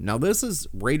where, now this is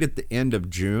right at the end of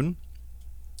June.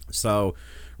 So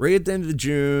right at the end of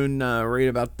June, right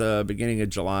about the beginning of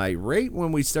July, right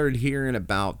when we started hearing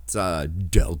about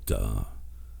Delta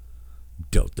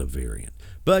variant.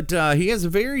 But he has a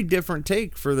very different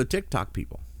take for the TikTok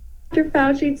people. Dr.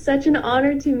 Fauci, it's such an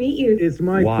honor to meet you. It's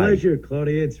my pleasure,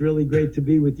 Claudia. It's really great to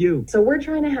be with you. So we're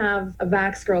trying to have a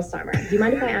Vax Girl Summer. Do you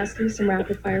mind if I ask you some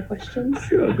rapid fire questions?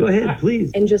 Sure, go ahead,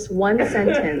 please. In just one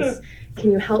sentence,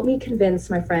 can you help me convince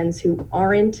my friends who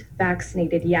aren't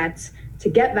vaccinated yet to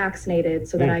get vaccinated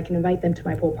so that I can invite them to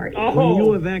my pool party? When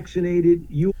you are vaccinated,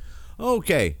 you...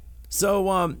 Okay,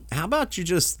 so how about you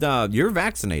just, you're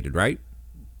vaccinated, right?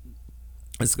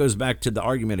 This goes back to the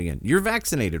argument again. You're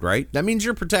vaccinated, right? That means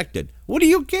you're protected. What do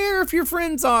you care if your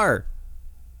friends are?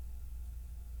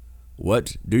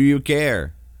 What do you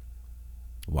care?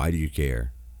 Why do you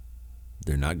care?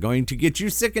 They're not going to get you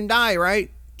sick and die,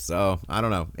 right? So, I don't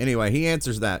know. Anyway, he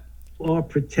answers that. Are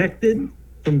protected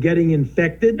from getting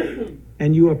infected,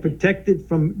 and you are protected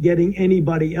from getting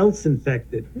anybody else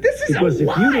infected. This is because a if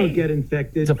lie. you don't get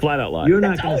infected, It's a flat-out lie. you're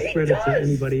not That's going all to he spread it to does.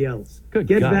 anybody else. Good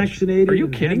Get gosh. vaccinated Are you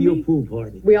and kidding have your me? pool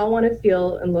party. We all want to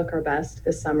feel and look our best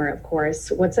this summer, of course.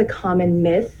 What's a common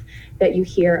myth that you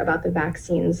hear about the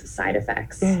vaccine's side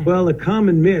effects? Well, a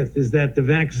common myth is that the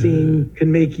vaccine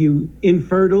can make you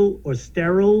infertile or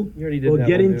sterile You already did or that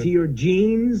get one, into dude. your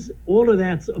genes. All of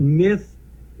that's a myth,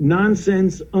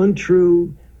 nonsense,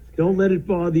 untrue. Don't let it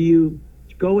bother you.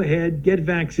 Go ahead, get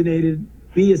vaccinated,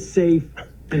 be as safe,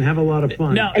 and have a lot of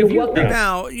fun. Now, if you,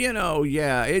 Now,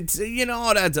 it's,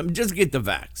 all that's, just get the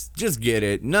vax. Just get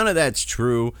it. None of that's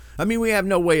true. I mean, we have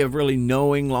no way of really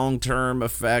knowing long-term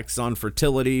effects on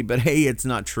fertility, but hey, it's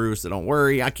not true, so don't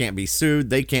worry. I can't be sued.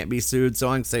 They can't be sued, so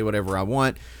I can say whatever I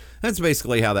want. That's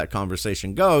basically how that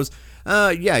conversation goes.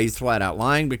 Yeah, he's flat out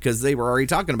lying because they were already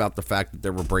talking about the fact that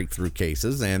there were breakthrough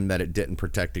cases and that it didn't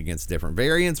protect against different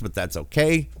variants, but that's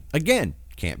okay. Again,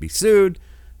 can't be sued.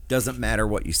 Doesn't matter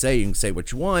what you say can say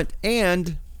what you want.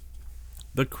 And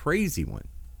the crazy one,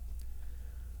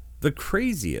 the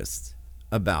craziest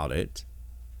about it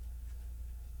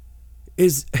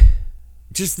is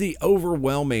just the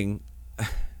overwhelming,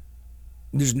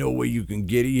 there's no way you can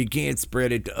get it. You can't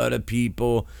spread it to other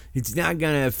people. It's not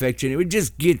going to affect you. It would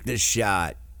just get the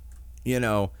shot.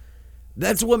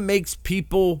 That's what makes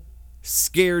people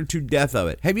scared to death of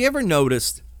it. Have you ever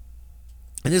noticed,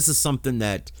 and this is something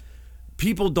that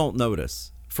people don't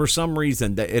notice for some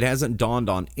reason, that it hasn't dawned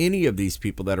on any of these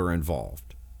people that are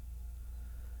involved.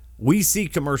 We see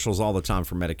commercials all the time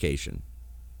for medication.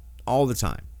 All the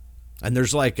time. And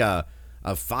there's like a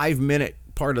 5-minute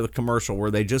part of the commercial where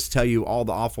they just tell you all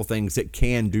the awful things it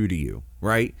can do to you,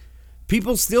 right?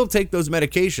 People still take those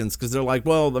medications because they're like,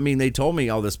 well, I mean, they told me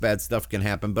all this bad stuff can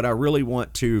happen, but I really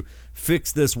want to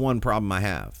fix this one problem I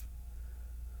have.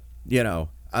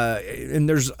 And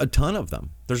there's a ton of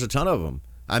them.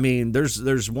 I mean,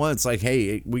 there's one, it's like,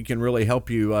 hey, we can really help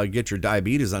you get your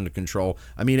diabetes under control.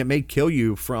 I mean, it may kill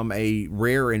you from a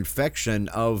rare infection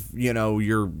of, your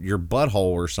butthole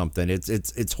or something.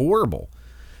 It's horrible.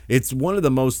 It's one of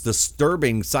the most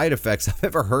disturbing side effects I've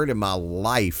ever heard in my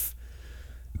life.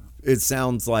 It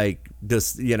sounds like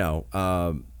this,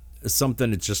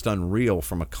 something that's just unreal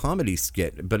from a comedy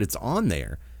skit, but it's on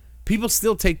there. People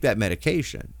still take that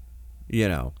medication,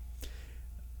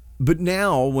 But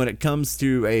now when it comes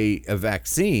to a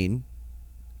vaccine,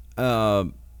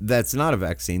 that's not a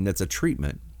vaccine, that's a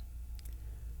treatment.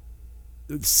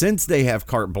 Since they have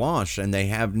carte blanche and they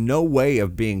have no way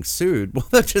of being sued, well,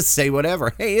 they'll just say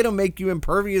whatever. Hey, it'll make you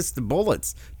impervious to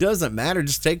bullets. Doesn't matter.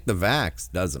 Just take the vax.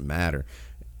 Doesn't matter.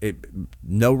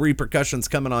 No repercussions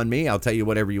coming on me. I'll tell you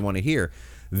whatever you want to hear.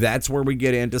 That's where we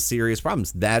get into serious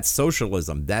problems. That's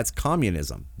socialism. That's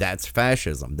communism. That's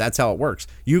fascism. That's how it works.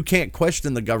 You can't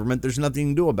question the government. There's nothing you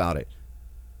can do about it.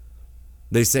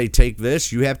 They say, take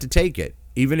this. You have to take it.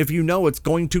 Even if you know it's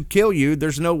going to kill you,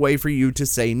 there's no way for you to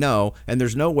say no, and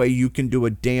there's no way you can do a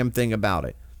damn thing about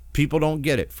it. People don't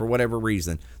get it for whatever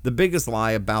reason. The biggest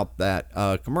lie about that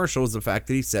commercial is the fact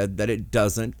that he said that it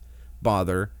doesn't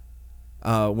bother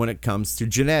when it comes to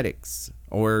genetics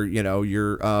or,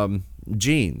 your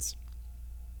genes.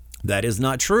 That is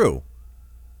not true.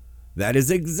 That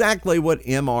is exactly what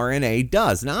mRNA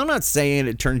does. Now, I'm not saying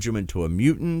it turns you into a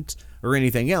mutant or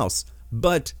anything else,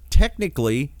 but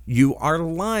technically you are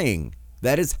lying.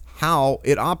 That is how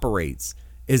it operates.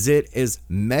 It is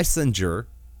messenger.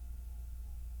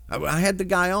 I had the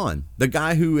guy on, the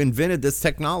guy who invented this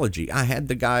technology. I had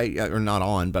the guy, or not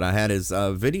on, but I had his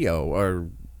video or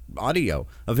audio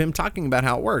of him talking about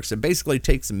how it works. It basically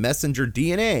takes messenger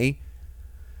DNA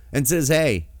and says,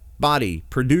 hey, body,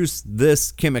 produce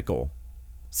this chemical.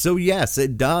 So yes,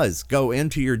 it does go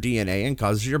into your DNA and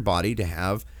causes your body to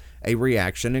have a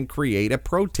reaction and create a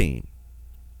protein.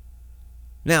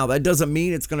 Now, that doesn't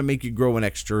mean it's going to make you grow an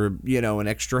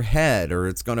extra head, or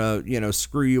it's going to,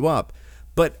 screw you up.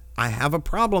 But I have a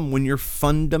problem when you're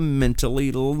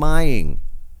fundamentally lying.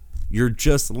 You're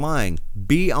just lying.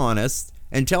 Be honest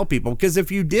and tell people, because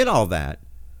if you did all that,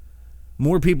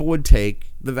 more people would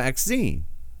take the vaccine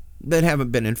that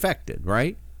haven't been infected,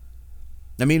 right?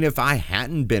 I mean, if I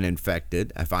hadn't been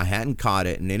infected, if I hadn't caught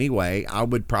it in any way, I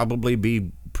would probably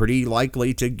be pretty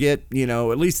likely to get,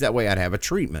 at least that way I'd have a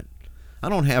treatment. I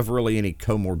don't have really any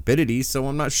comorbidities, so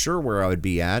I'm not sure where I would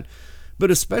be at. But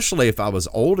especially if I was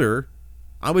older,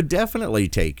 I would definitely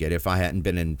take it if I hadn't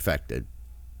been infected.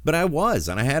 But I was,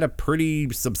 and I had a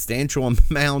pretty substantial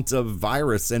amount of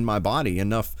virus in my body.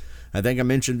 Enough, I think I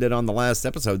mentioned it on the last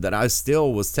episode, that I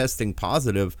still was testing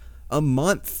positive a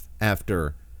month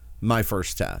after my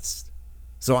first test.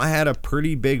 So I had a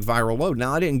pretty big viral load.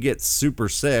 Now, I didn't get super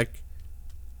sick,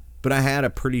 but I had a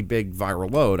pretty big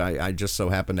viral load. I just so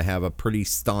happened to have a pretty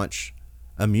staunch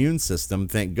immune system,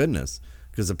 thank goodness,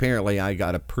 because apparently I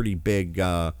got a pretty big,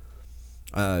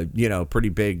 pretty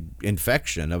big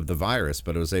infection of the virus,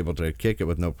 but I was able to kick it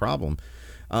with no problem,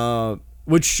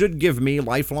 which should give me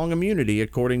lifelong immunity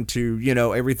according to,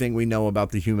 everything we know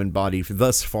about the human body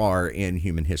thus far in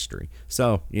human history.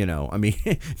 So, I mean,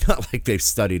 not like they've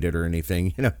studied it or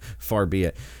anything, far be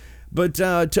it. But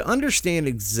to understand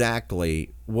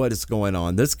exactly what is going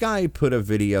on, this guy put a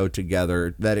video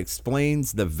together that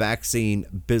explains the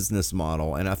vaccine business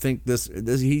model. And I think this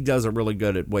he does a really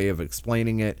good way of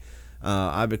explaining it.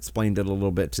 I've explained it a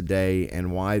little bit today,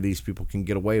 and why these people can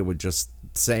get away with just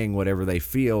saying whatever they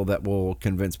feel that will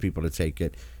convince people to take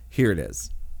it. Here it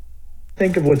is.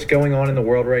 Think of what's going on in the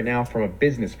world right now from a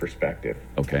business perspective.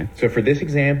 Okay. So for this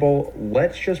example,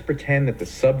 let's just pretend that the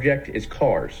subject is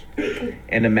cars.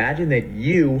 And imagine that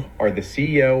you are the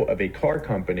CEO of a car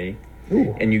company.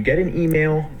 Ooh. And you get an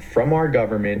email from our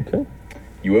government. Okay.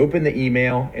 You open the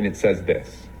email and it says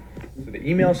this. So the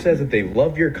email says that they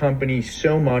love your company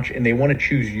so much and they want to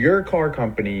choose your car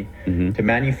company to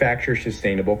manufacture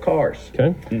sustainable cars.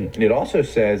 Okay. And it also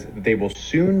says that they will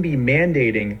soon be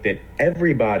mandating that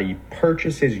everybody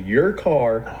purchases your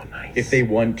car if they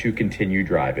want to continue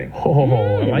driving.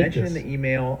 Oh, I like mentioned this. in the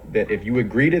email that if you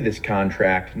agree to this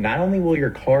contract, not only will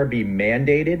your car be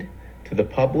mandated to the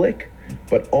public,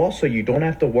 but also you don't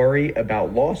have to worry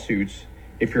about lawsuits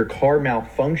if your car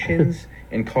malfunctions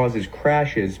and causes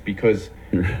crashes, because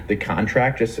the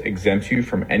contract just exempts you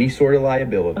from any sort of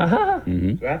liability.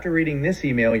 So after reading this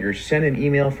email, you're sent an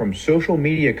email from social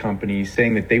media companies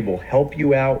saying that they will help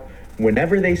you out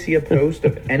whenever they see a post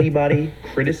of anybody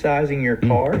criticizing your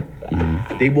car.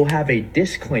 They will have a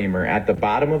disclaimer at the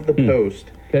bottom of the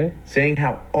post saying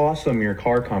how awesome your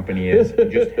car company is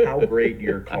and just how great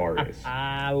your car is.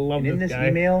 I love And in this guy.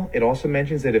 email, it also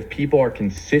mentions that if people are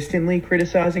consistently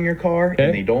criticizing your car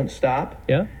and they don't stop,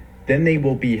 then they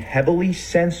will be heavily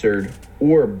censored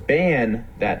or ban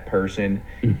that person,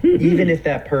 even if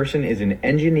that person is an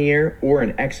engineer or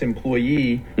an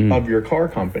ex-employee of your car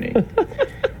company.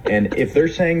 And if they're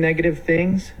saying negative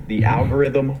things, the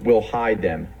algorithm will hide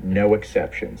them, no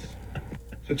exceptions.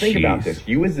 So think about this.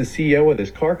 You as the CEO of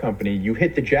this car company, you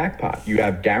hit the jackpot. You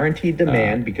have guaranteed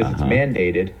demand because it's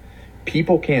mandated.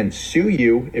 People can sue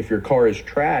you if your car is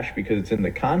trash because it's in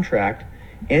the contract.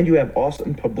 And you have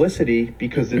awesome publicity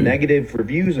because the negative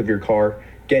reviews of your car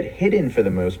get hidden for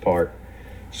the most part.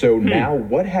 So now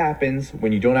what happens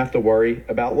when you don't have to worry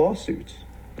about lawsuits?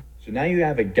 So now you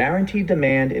have a guaranteed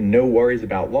demand and no worries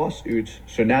about lawsuits.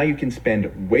 So now you can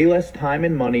spend way less time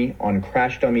and money on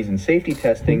crash dummies and safety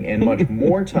testing and much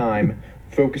more time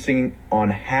focusing on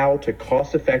how to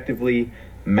cost effectively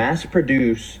mass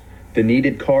produce the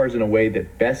needed cars in a way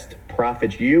that best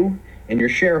profits you and your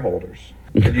shareholders.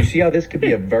 Did you see how this could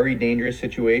be a very dangerous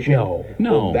situation? No.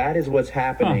 Well, that is what's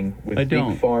happening with Big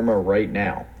Pharma right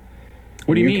now.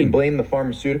 What do you mean? You can blame the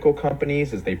pharmaceutical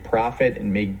companies as they profit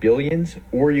and make billions,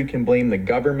 or you can blame the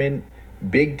government,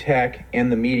 big tech,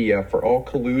 and the media for all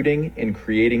colluding and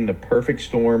creating the perfect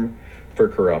storm for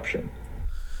corruption.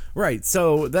 Right.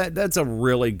 So that's a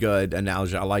really good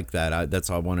analogy. I like that. That's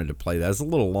why I wanted to play that. It's a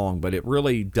little long, but it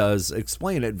really does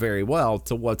explain it very well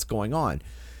to what's going on.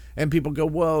 And people go,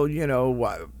 well,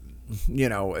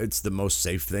 it's the most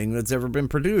safe thing that's ever been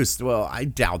produced. Well, I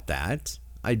doubt that.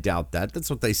 That's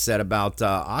what they said about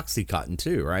OxyContin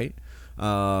too, right?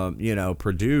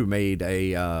 Purdue made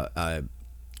a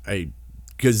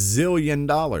gazillion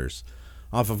dollars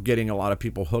off of getting a lot of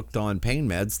people hooked on pain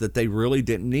meds that they really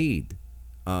didn't need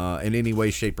in any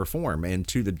way, shape, or form, and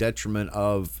to the detriment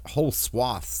of whole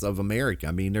swaths of America.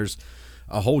 I mean, there's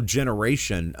a whole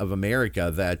generation of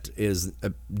America that is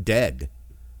dead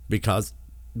because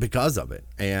of it.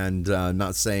 And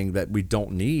not saying that we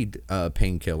don't need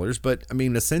painkillers, but I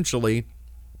mean, essentially,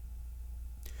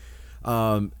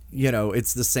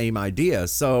 it's the same idea.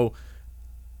 So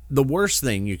the worst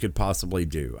thing you could possibly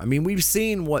do, I mean, we've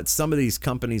seen what some of these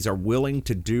companies are willing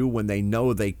to do when they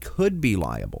know they could be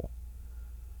liable.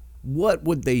 What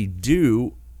would they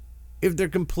do if they're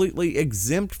completely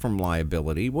exempt from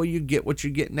liability? Well, you get what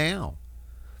you get now,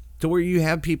 to where you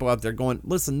have people out there going,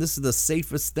 listen, this is the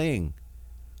safest thing.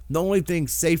 The only thing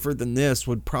safer than this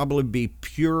would probably be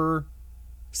pure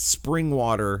spring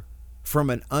water from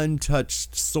an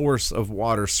untouched source of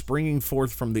water springing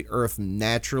forth from the earth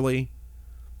naturally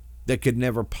that could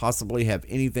never possibly have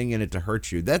anything in it to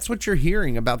hurt you. That's what you're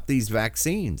hearing about these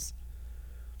vaccines.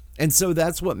 And so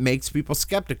that's what makes people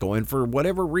skeptical. And for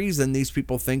whatever reason, these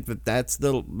people think that that's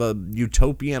the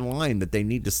utopian line that they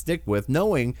need to stick with,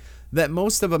 knowing that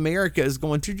most of America is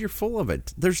going, dude, you're full of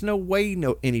it. There's no way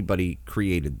anybody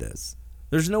created this.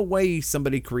 There's no way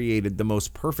somebody created the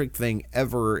most perfect thing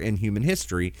ever in human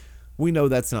history. We know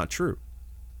that's not true.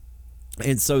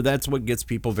 And so that's what gets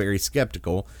people very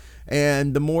skeptical.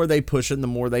 And the more they push it, the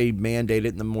more they mandate it,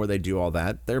 and the more they do all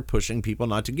that, they're pushing people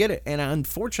not to get it. And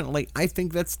unfortunately, I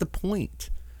think that's the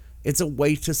point. It's a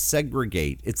way to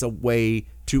segregate. It's a way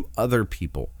to other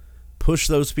people. Push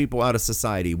those people out of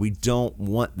society. We don't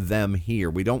want them here.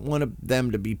 We don't want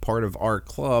them to be part of our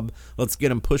club. Let's get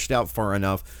them pushed out far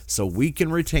enough so we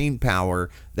can retain power.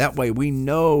 That way we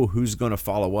know who's going to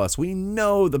follow us. We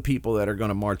know the people that are going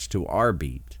to march to our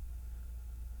beat.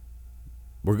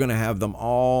 We're going to have them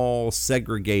all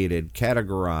segregated,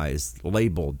 categorized,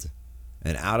 labeled,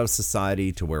 and out of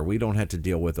society to where we don't have to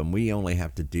deal with them. We only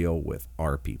have to deal with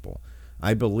our people.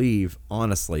 I believe,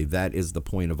 honestly, that is the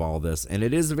point of all this. And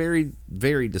it is very,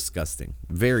 very disgusting.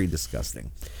 Very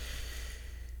disgusting.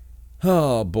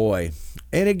 Oh, boy.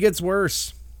 And it gets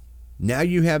worse. Now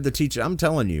you have the teacher. I'm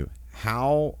telling you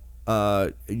how,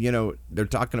 they're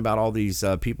talking about all these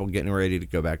people getting ready to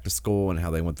go back to school and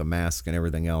how they want the mask and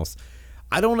everything else.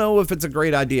 I don't know if it's a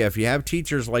great idea. If you have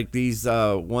teachers like these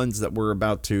ones that we're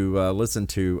about to listen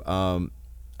to, I'm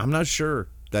not sure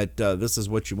that this is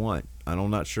what you want. I'm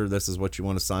not sure this is what you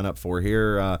want to sign up for.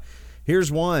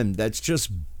 Here's one that's just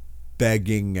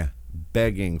begging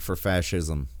for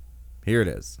fascism. Here it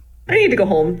is. I need to go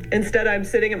home. Instead, I'm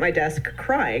sitting at my desk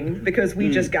crying because we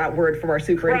just got word from our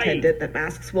superintendent that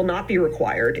masks will not be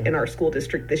required in our school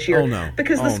district this year. Oh, no.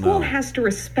 Because the school has to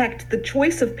respect the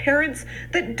choice of parents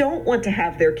that don't want to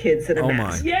have their kids in a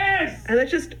mask. Yes! And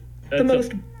that's just the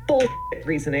most bullshit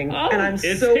reasoning, and I'm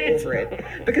so over it.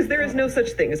 Because there is no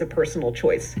such thing as a personal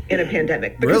choice in a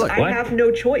pandemic. Because I have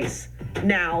no choice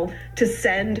now to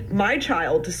send my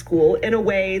child to school in a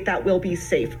way that will be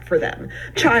safe for them.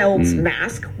 Child's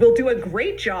mask will do a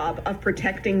great job of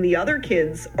protecting the other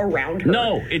kids around her.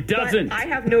 No, it doesn't. But I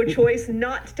have no choice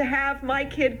not to have my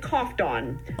kid coughed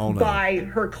on by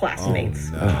her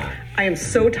classmates. I am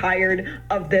so tired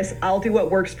of this. I'll do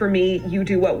what works for me. You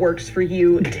do what works for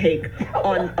you. Take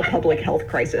on a public health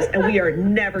crisis. And we are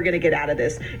never going to get out of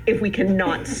this if we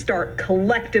cannot start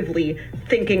collectively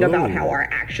thinking about how our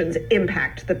actions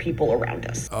impact the people around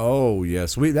us. Oh,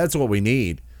 yes. That's what we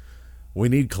need. We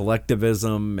need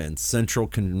collectivism and central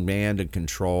command and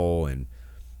control. And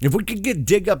if we could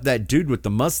dig up that dude with the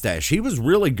mustache, he was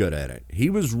really good at it. He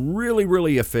was really,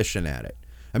 really efficient at it.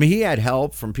 I mean, he had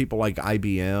help from people like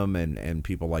IBM and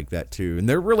people like that, too. And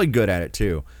they're really good at it,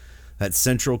 too. That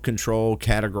central control,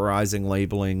 categorizing,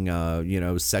 labeling,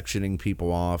 sectioning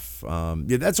people off.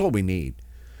 That's what we need,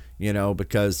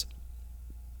 because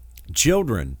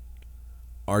children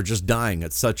are just dying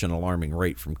at such an alarming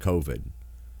rate from COVID.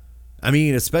 I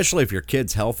mean, especially if your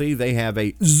kid's healthy, they have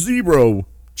a 0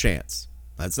 chance.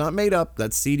 That's not made up.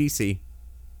 That's CDC.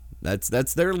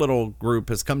 That's their little group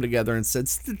has come together and said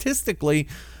statistically,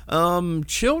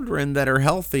 children that are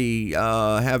healthy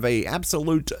have a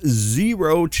absolute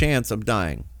 0 chance of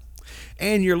dying.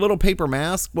 And your little paper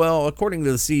mask, well, according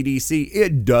to the CDC,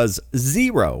 it does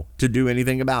 0 to do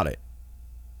anything about it.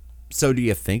 So do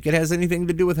you think it has anything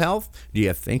to do with health? Do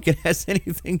you think it has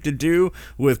anything to do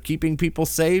with keeping people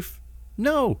safe?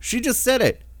 No, she just said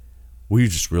it. We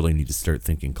just really need to start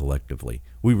thinking collectively.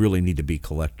 We really need to be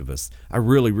collectivists. I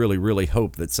really, really, really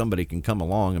hope that somebody can come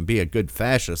along and be a good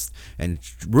fascist and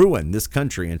ruin this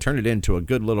country and turn it into a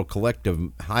good little collective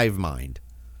hive mind.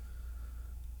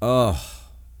 Oh,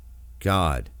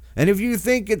 God. And if you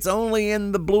think it's only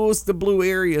in the bluest of blue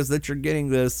areas that you're getting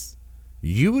this,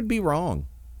 you would be wrong.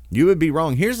 You would be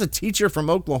wrong. Here's a teacher from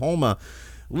Oklahoma.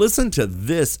 Listen to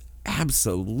this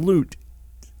absolute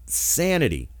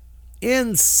insanity.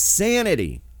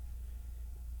 Insanity.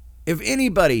 If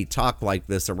anybody talked like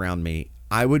this around me,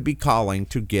 I would be calling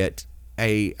to get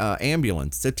a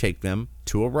ambulance to take them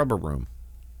to a rubber room.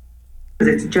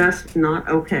 It's just not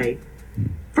okay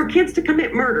for kids to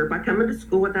commit murder by coming to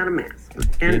school without a mask.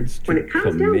 And when it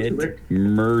comes down to it,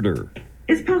 murder.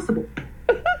 It's possible.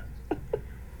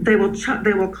 They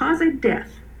will cause a death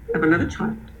of another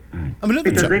child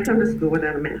because they come to school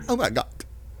without a mask. Oh my God.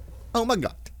 Oh my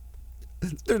God.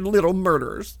 They're little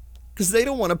murderers because they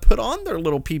don't want to put on their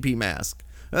little pee-pee mask.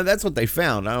 That's what they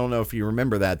found. I don't know if you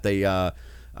remember that. They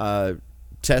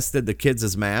tested the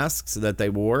kids' masks that they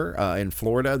wore in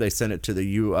Florida. They sent it to the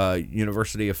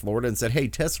University of Florida and said, hey,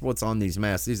 test what's on these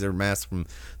masks. These are masks from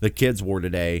the kids wore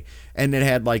today. And it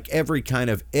had like every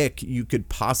kind of ick you could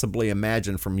possibly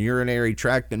imagine, from urinary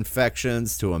tract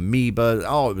infections to amoeba.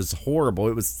 Oh, it was horrible.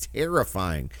 It was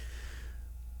terrifying.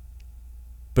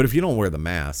 But if you don't wear the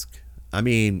mask, I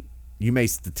mean, you may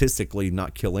statistically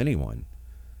not kill anyone.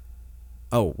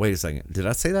 Oh, wait a second. Did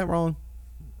I say that wrong?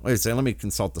 Wait a second, let me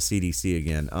consult the CDC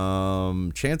again.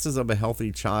 Chances of a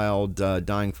healthy child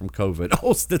dying from COVID.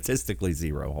 Oh, statistically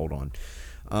 0. Hold on.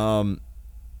 And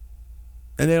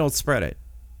they don't spread it.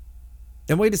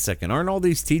 And wait a second, aren't all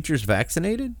these teachers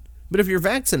vaccinated? But if you're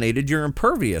vaccinated, you're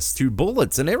impervious to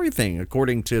bullets and everything,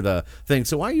 according to the thing.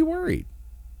 So why are you worried?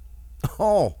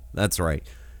 Oh, that's right.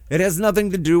 It has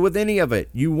nothing to do with any of it.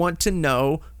 You want to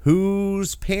know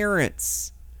whose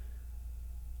parents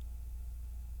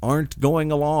aren't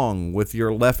going along with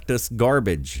your leftist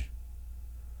garbage.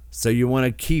 So you want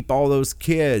to keep all those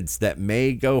kids that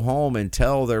may go home and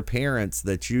tell their parents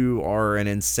that you are an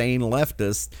insane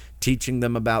leftist, teaching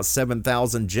them about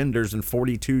 7,000 genders and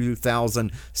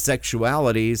 42,000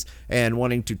 sexualities and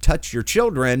wanting to touch your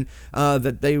children,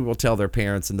 that they will tell their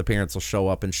parents and the parents will show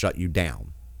up and shut you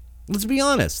down. Let's be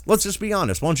honest. Let's just be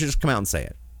honest. Why don't you just come out and say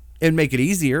it? It'd make it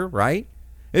easier, right?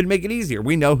 It'd make it easier.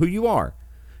 We know who you are.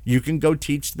 You can go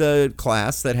teach the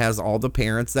class that has all the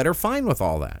parents that are fine with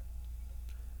all that.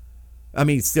 I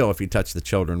mean, still, if you touch the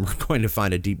children, we're going to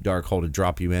find a deep, dark hole to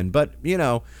drop you in. But, you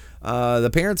know,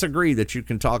 the parents agree that you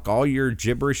can talk all your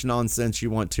gibberish nonsense you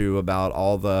want to about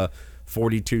all the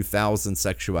 42,000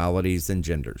 sexualities and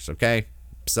genders, okay?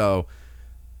 So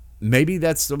maybe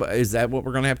is that what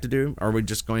we're going to have to do? Are we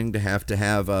just going to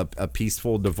have a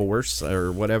peaceful divorce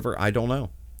or whatever? I don't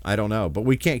know. But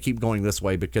we can't keep going this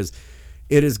way because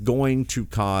it is going to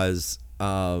cause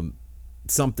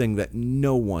something that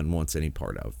no one wants any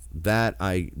part of. That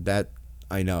I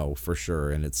know for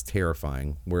sure, and it's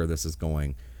terrifying where this is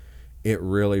going. It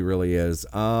really, really is.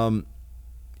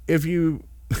 If you,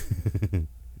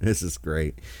 this is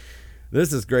great.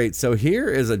 This is great. So here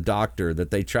is a doctor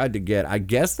that they tried to get. I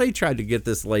guess they tried to get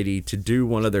this lady to do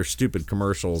one of their stupid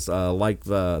commercials, like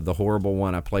the horrible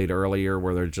one I played earlier,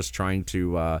 where they're just trying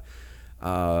to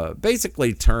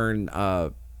basically turn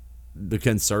the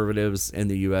conservatives in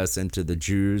the U.S. into the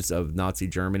Jews of Nazi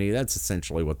Germany. That's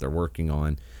essentially what they're working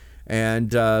on.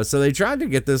 And so they tried to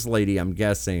get this lady, I'm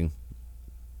guessing,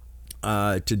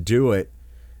 to do it.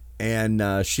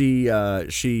 And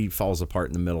she falls apart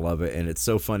in the middle of it. And it's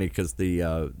so funny because the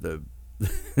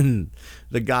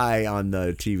guy on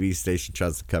the TV station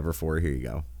tries to cover for her. Here you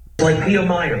go. Like Pia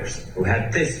Myers, who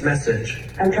had this message.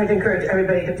 I'm trying to encourage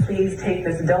everybody to please take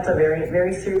this Delta variant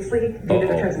very seriously due to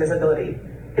the transmissibility.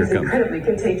 It's incredibly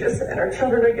contagious, and our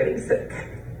children are getting sick.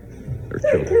 Her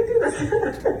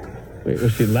children. Wait,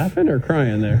 was she laughing or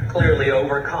crying there? Clearly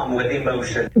overcome with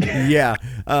emotion. Yeah,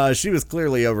 she was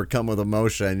clearly overcome with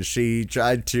emotion. She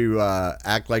tried to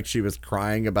act like she was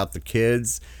crying about the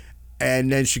kids,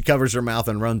 and then she covers her mouth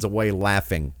and runs away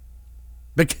laughing.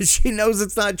 Because she knows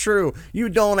it's not true. You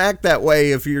don't act that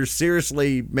way if you're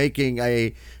seriously making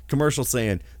a commercial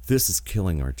saying, this is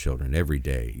killing our children every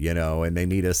day, you know, and they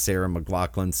need a Sarah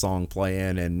McLachlan song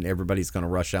playing and everybody's going to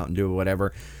rush out and do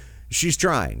whatever. She's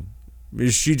trying.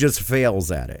 She just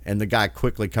fails at it. And the guy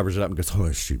quickly covers it up and goes,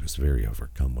 oh, she was very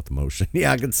overcome with emotion.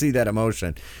 Yeah, I can see that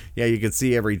emotion. Yeah, you could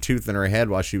see every tooth in her head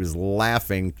while she was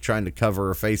laughing, trying to cover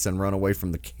her face and run away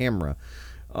from the camera.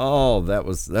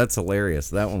 That's hilarious.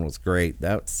 That one was great.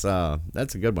 That's a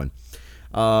good one.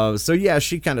 So yeah,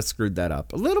 she kind of screwed that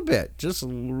up a little bit, just a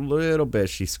little bit.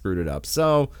 She screwed it up.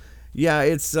 So yeah,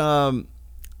 it's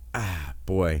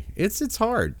boy, it's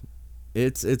hard.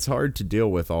 It's hard to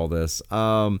deal with all this.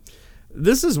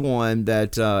 This is one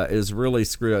that is really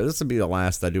screwed up. This will be the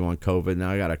last I do on COVID.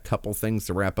 Now I got a couple things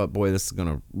to wrap up. Boy, this is going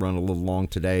to run a little long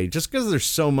today, just because there's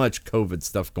so much COVID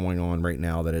stuff going on right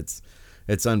now that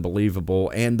it's unbelievable.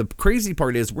 And the crazy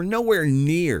part is we're nowhere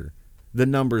near the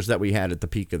numbers that we had at the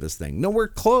peak of this thing. Nowhere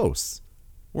close.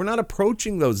 We're not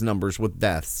approaching those numbers with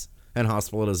deaths and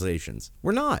hospitalizations.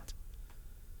 We're not.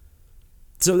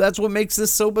 So that's what makes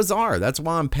this so bizarre. That's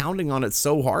why I'm pounding on it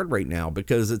so hard right now,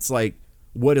 because it's like,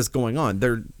 what is going on?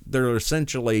 They're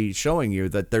essentially showing you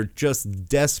that they're just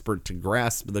desperate to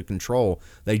grasp the control.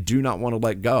 They do not want to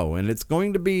let go. And it's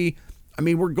going to be,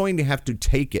 we're going to have to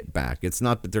take it back. It's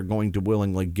not that they're going to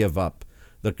willingly give up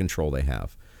the control they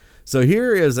have. So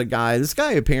here is a guy. This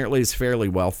guy apparently is fairly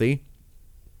wealthy.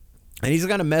 And he's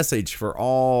got a message for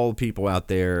all people out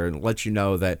there and let you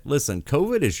know that, listen,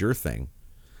 COVID is your thing.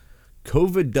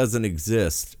 COVID doesn't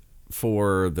exist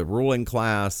for the ruling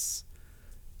class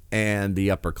and the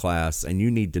upper class, and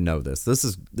you need to know this. This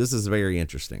is very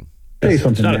interesting. Tell you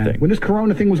something, man. When this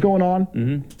Corona thing was going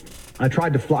on, I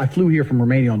tried to fly. I flew here from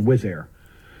Romania on Wizz Air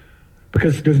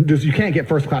because you can't get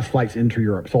first class flights into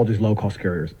Europe. It's all these low cost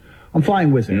carriers. I'm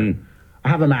flying Wizz Air. I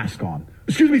have a mask on.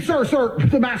 Excuse me, sir,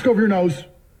 put the mask over your nose.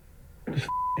 This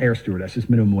air stewardess is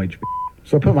minimum wage.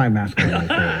 So I put my mask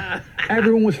on.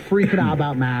 Everyone was freaking out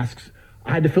about masks.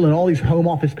 I had to fill in all these home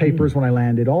office papers when I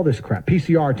landed, all this crap,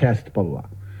 PCR test, blah, blah, blah.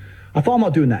 I thought I'm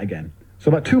not doing that again. So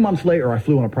about 2 months later, I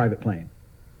flew on a private plane.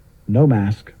 No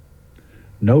mask,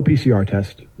 no PCR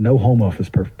test, no home office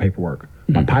paperwork.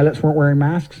 My pilots weren't wearing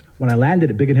masks. When I landed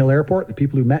at Biggin Hill Airport, the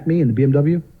people who met me in the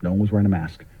BMW, no one was wearing a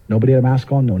mask. Nobody had a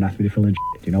mask on. No one asked me to fill in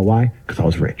shit. You know why? Because I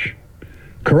was rich.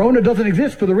 Corona doesn't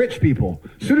exist for the rich people.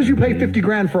 As soon as you pay 50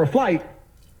 grand for a flight,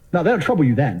 now they don't trouble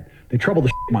you then. They trouble the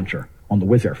shit muncher on the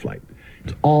Wizz Air flight.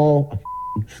 It's all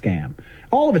a scam.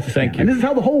 All of it's a scam. And this is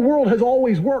how the whole world has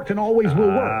always worked and always will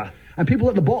work. And people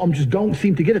at the bottom just don't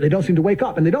seem to get it. They don't seem to wake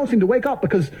up. And they don't seem to wake up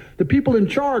because the people in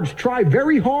charge try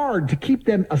very hard to keep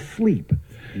them asleep.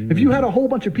 If you had a whole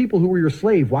bunch of people who were your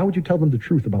slave, why would you tell them the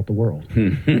truth about the world?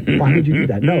 Why would you do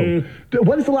that? No.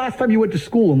 When's the last time you went to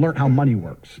school and learned how money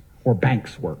works? Or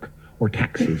banks work? Or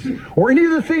taxes? Or any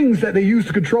of the things that they use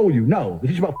to control you? No. They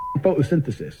teach you about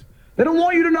photosynthesis. They don't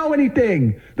want you to know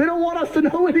anything. They don't want us to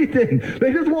know anything.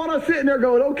 They just want us sitting there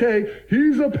going, okay,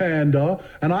 he's a panda,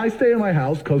 and I stay in my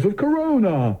house because of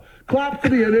Corona. Clap for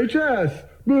the NHS.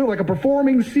 Like a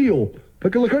performing seal.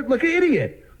 Like an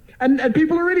idiot. And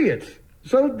people are idiots.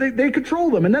 So they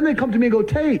control them. And then they come to me and go,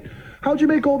 Tate, how'd you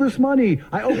make all this money?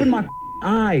 I opened my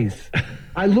eyes.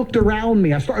 I looked around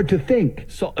me. I started to think.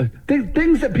 So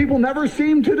things that people never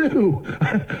seem to do.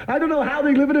 I don't know how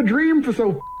they live in a dream for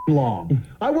so long.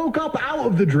 I woke up out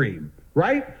of the dream,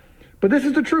 right? But this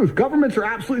is the truth. Governments are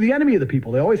absolutely the enemy of the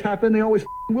people. They always have been. They always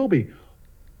will be.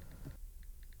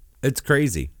 It's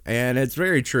crazy. And it's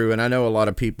very true. And I know a lot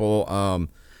of people,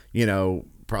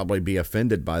 probably be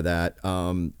offended by that.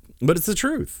 But it's the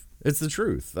truth. It's the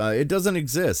truth. It doesn't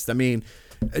exist.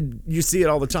 You see it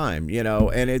all the time,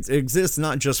 and it exists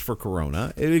not just for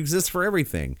Corona. It exists for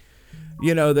everything.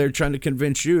 They're trying to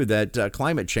convince you that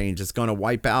climate change is going to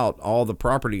wipe out all the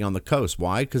property on the coast.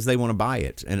 Why? Because they want to buy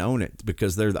it and own it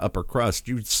because they're the upper crust.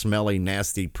 You smelly,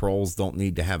 nasty proles don't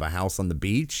need to have a house on the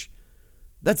beach.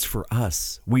 That's for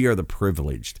us. We are the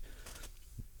privileged.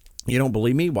 You don't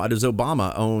believe me? Why does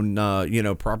Obama own,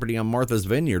 property on Martha's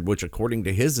Vineyard, which according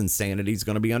to his insanity is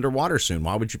going to be underwater soon?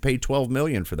 Why would you pay $12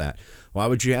 million for that? Why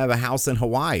would you have a house in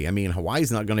Hawaii?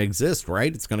 Hawaii's not going to exist,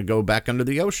 right? It's going to go back under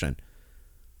the ocean.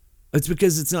 It's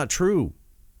because it's not true.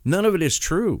 None of it is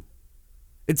true.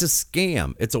 It's a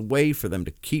scam. It's a way for them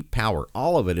to keep power.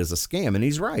 All of it is a scam. And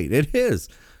he's right. It is.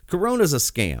 Corona's a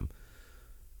scam.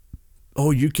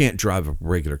 Oh, you can't drive a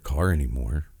regular car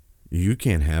anymore. You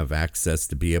can't have access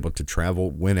to be able to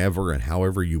travel whenever and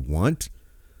however you want.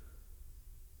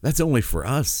 That's only for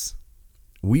us.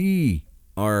 We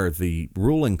are the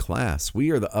ruling class.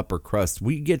 We are the upper crust.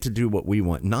 We get to do what we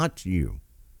want, not you.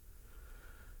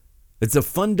 It's a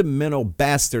fundamental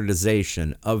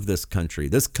bastardization of this country.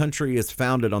 This country is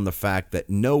founded on the fact that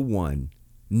no one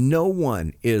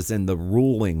is in the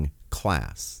ruling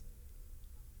class.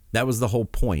 That was the whole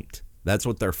point. That's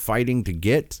what they're fighting to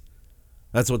get.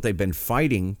 That's what they've been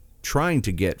fighting, trying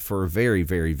to get for a very,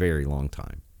 very, very long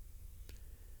time.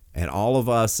 And all of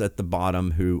us at the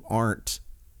bottom who aren't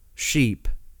sheep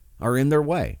are in their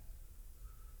way.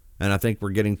 And I think we're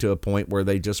getting to a point where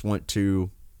they just want to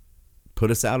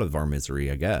put us out of our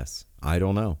misery, I guess. I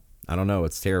don't know.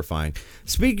 It's terrifying.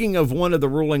 Speaking of one of the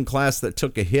ruling class that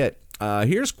took a hit,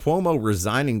 here's Cuomo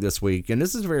resigning this week. And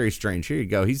this is very strange. Here you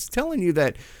go. He's telling you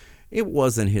that it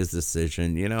wasn't his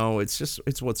decision.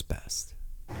 It's what's best.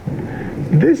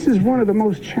 This is one of the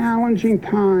most challenging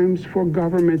times for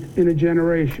government in a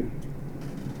generation.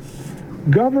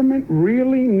 Government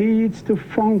really needs to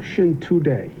function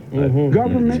today.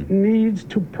 Government needs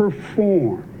to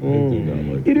perform.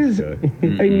 It is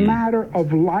a matter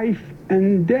of life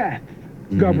and death,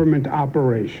 government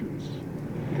operations.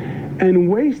 And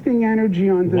wasting energy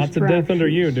on lots of death under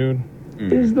you, dude.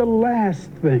 Is the last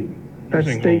thing that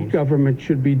state government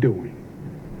should be doing.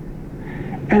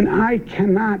 And I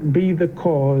cannot be the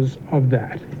cause of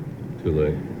that. Too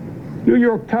late. New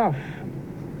York tough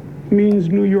means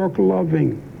New York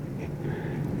loving.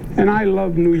 And I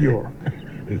love New York.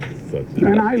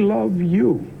 And I love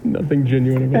you. Nothing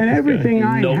genuine about And this everything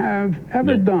guy. I have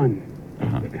ever done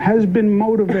has been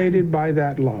motivated by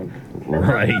that love.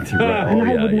 Right. And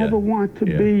I would never want to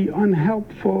be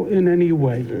unhelpful in any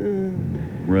way.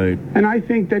 Right. And I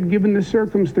think that given the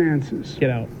circumstances,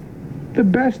 get out. The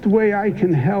best way I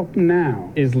can help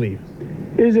now is leave.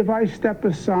 Is if I step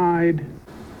aside.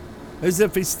 As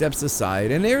if he steps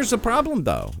aside. And there's a problem,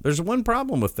 though. There's one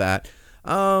problem with that.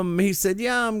 He said,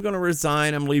 yeah, I'm going to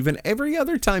resign. I'm leaving. Every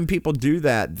other time people do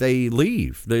that, they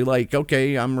leave. They like,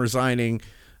 okay, I'm resigning.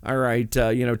 All right,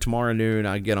 tomorrow noon,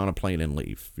 I get on a plane and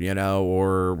leave,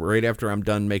 or right after I'm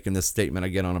done making this statement, I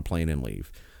get on a plane and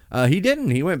leave. He didn't.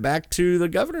 He went back to the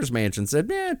governor's mansion,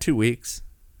 said, 2 weeks.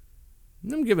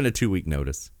 I'm giving a 2-week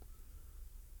notice.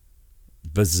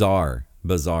 Bizarre.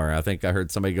 I think I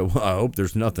heard somebody go, well, I hope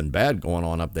there's nothing bad going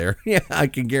on up there. Yeah, I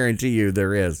can guarantee you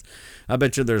there is. I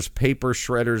bet you there's paper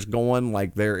shredders going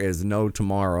like there is no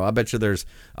tomorrow. I bet you there's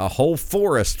a whole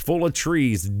forest full of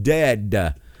trees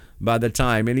dead by the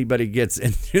time anybody gets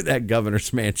into that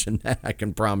governor's mansion. I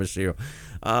can promise you.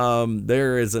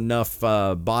 There is enough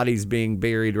bodies being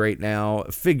buried right now,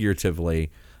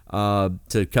 figuratively,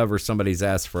 to cover somebody's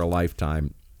ass for a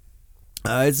lifetime.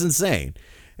 It's insane.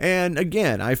 And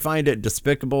again, I find it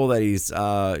despicable that he's,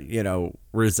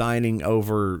 resigning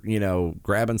over,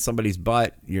 grabbing somebody's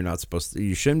butt. You're not supposed to,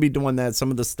 you shouldn't be doing that.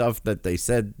 Some of the stuff that they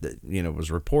said that,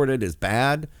 was reported is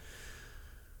bad.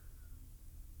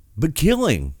 But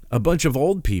killing a bunch of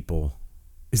old people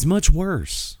is much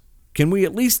worse. Can we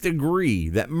at least agree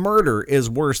that murder is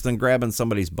worse than grabbing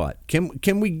somebody's butt?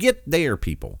 Can we get there,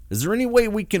 people? Is there any way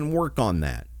we can work on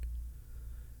that?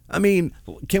 I mean,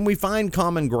 can we find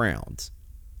common ground?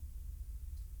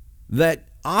 That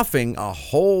offing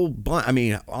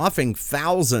offing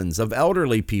thousands of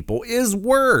elderly people is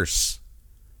worse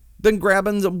than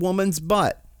grabbing a woman's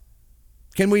butt.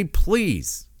 Can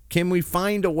we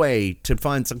find a way to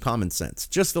find some common sense?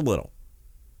 Just a little.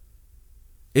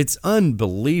 It's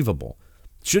unbelievable.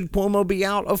 Should Cuomo be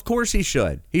out? Of course he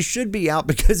should. He should be out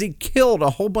because he killed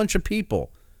a whole bunch of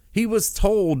people. He was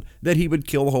told that he would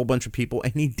kill a whole bunch of people,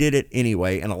 and he did it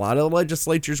anyway. And a lot of the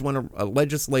legislators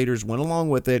went along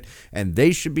with it, and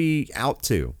they should be out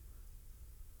too.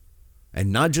 And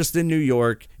not just in New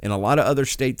York, in a lot of other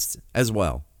states as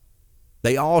well.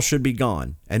 They all should be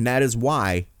gone, and that is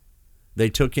why they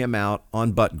took him out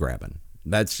on butt grabbing.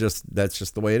 That's just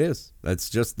the way it is. That's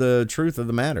just the truth of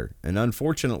the matter. And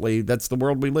unfortunately, that's the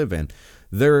world we live in.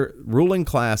 Their ruling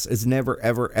class is never,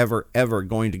 ever, ever, ever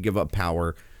going to give up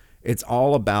power. It's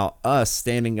all about us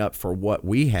standing up for what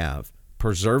we have,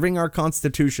 preserving our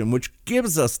Constitution, which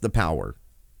gives us the power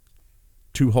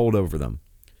to hold over them.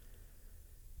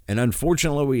 And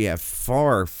unfortunately, we have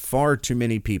far, far too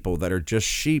many people that are just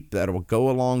sheep that will go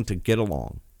along to get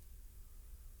along.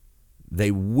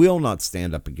 They will not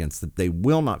stand up against it. They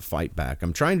will not fight back.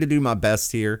 I'm trying to do my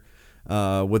best here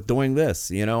with doing this.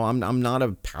 I'm not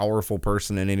a powerful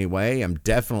person in any way. I'm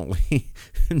definitely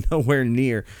nowhere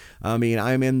near. I mean,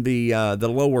 I'm in the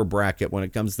lower bracket when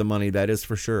it comes to money. That is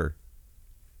for sure.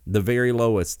 The very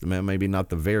lowest. Maybe not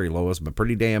the very lowest, but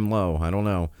pretty damn low. I don't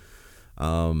know.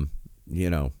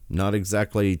 Not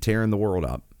exactly tearing the world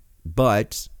up,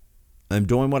 but I'm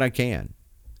doing what I can.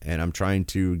 And I'm trying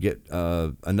to get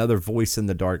another voice in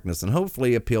the darkness and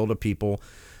hopefully appeal to people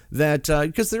that,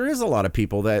 because there is a lot of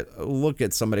people that look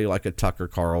at somebody like a Tucker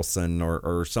Carlson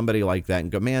or somebody like that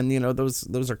and go, man,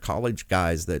 those are college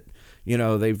guys that,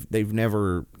 they've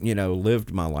never,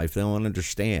 lived my life. They don't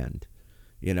understand,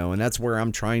 and that's where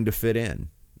I'm trying to fit in,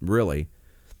 really,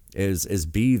 is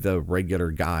be the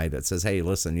regular guy that says, hey,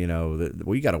 listen,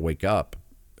 we got to wake up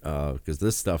because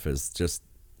this stuff is just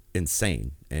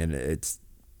insane and it's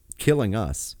killing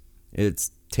us.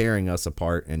 It's tearing us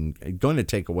apart and going to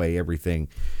take away everything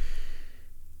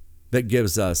that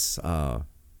gives us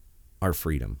our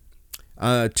freedom.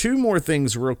 Two more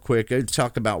things real quick. I'll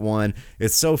talk about one.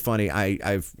 It's so funny. I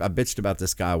bitched about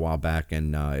this guy a while back,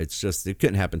 and it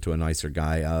couldn't happen to a nicer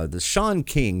guy. The Sean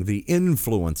King, the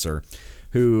influencer,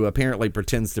 who apparently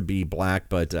pretends to be black,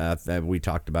 but we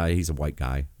talked about it, he's a white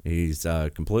guy. He's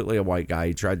completely a white guy.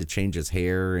 He tried to change his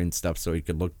hair and stuff so he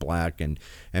could look black and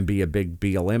be a big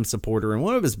BLM supporter. And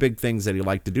one of his big things that he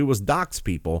liked to do was dox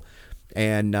people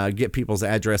and get people's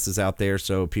addresses out there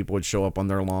so people would show up on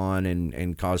their lawn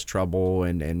and cause trouble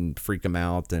and freak them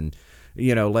out and,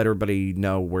 let everybody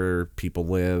know where people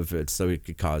live so it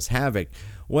could cause havoc.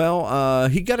 Well,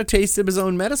 he got a taste of his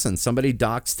own medicine. Somebody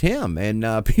doxed him,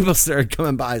 and people started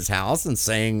coming by his house and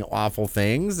saying awful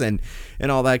things and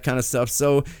all that kind of stuff.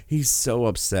 So he's so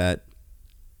upset.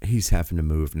 He's having to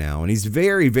move now, and he's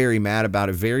very, very mad about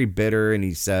it, very bitter, and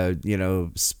he's,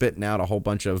 spitting out a whole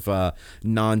bunch of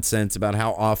nonsense about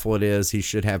how awful it is. He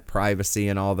should have privacy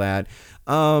and all that.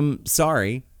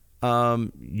 Sorry,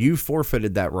 you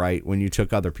forfeited that right when you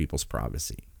took other people's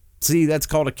privacy. See, that's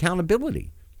called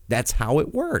accountability. That's how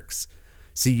it works.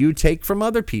 See, you take from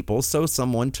other people, so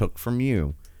someone took from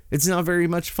you. It's not very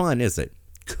much fun, is it?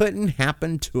 Couldn't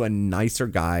happen to a nicer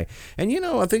guy. And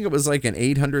I think it was like an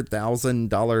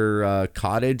 $800,000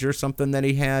 cottage or something that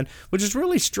he had, which is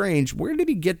really strange. Where did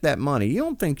he get that money? You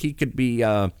don't think he could be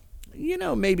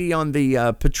maybe on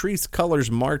the Patrice Cullors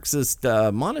Marxist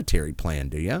monetary plan,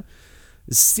 do you?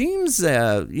 Seems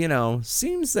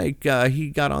like he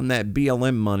got on that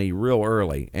BLM money real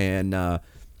early, and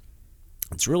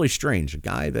it's really strange. A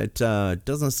guy that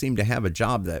doesn't seem to have a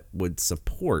job that would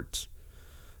support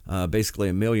basically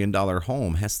 $1 million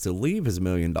home has to leave his $1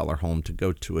 million home to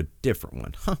go to a different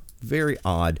one. Very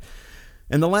odd.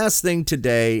 And the last thing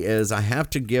today is I have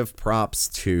to give props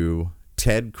to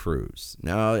Ted Cruz.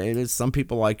 Now, it is some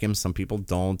people like him, some people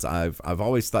don't. I've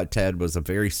always thought Ted was a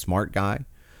very smart guy.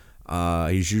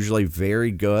 He's usually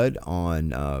very good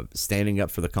on standing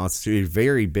up for the Constitution.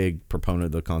 Very big proponent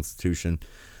of the Constitution.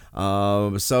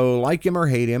 So like him or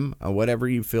hate him, whatever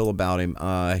you feel about him,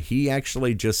 he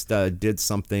actually just did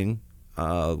something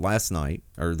last night,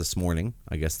 or this morning,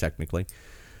 I guess technically,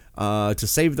 to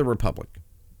save the Republic.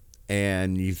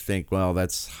 And you think, well,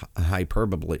 that's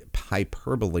hyperbole.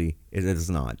 It is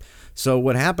not. So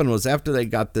what happened was, after they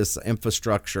got this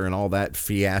infrastructure and all that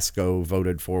fiasco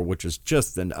voted for, which is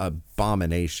just an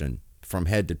abomination from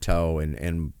head to toe,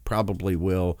 and probably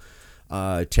will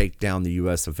take down the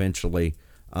U.S. eventually,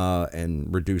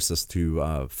 and reduce us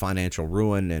to financial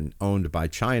ruin and owned by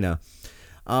China.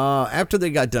 After they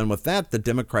got done with that, the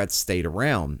Democrats stayed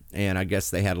around, and I guess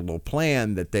they had a little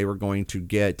plan that they were going to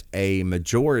get a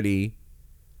majority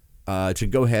to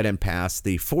go ahead and pass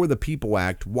the For the People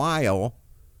Act while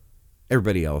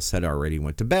everybody else had already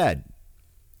went to bed.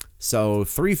 So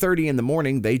 3:30 in the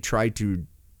morning, they tried to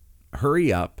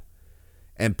hurry up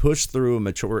and push through a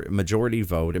majority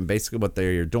vote. And basically what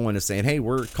they're doing is saying, hey,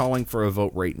 we're calling for a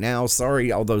vote right now.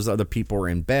 Sorry, all those other people are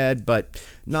in bed, but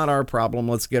not our problem.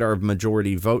 Let's get our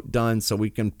majority vote done so we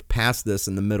can pass this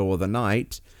in the middle of the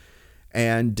night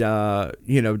and,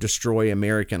 destroy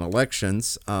American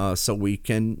elections so we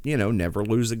can, never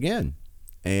lose again.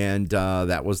 And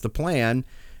that was the plan.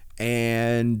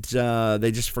 And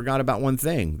they just forgot about one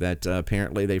thing, that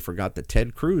apparently they forgot that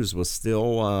Ted Cruz was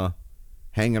still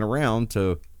hanging around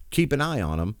to keep an eye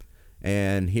on him.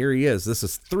 And here he is. This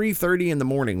is 3:30 in the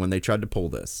morning when they tried to pull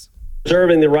this.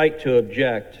 Reserving the right to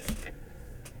object.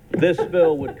 This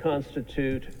bill would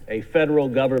constitute a federal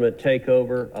government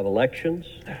takeover of elections.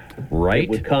 Right. It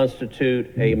would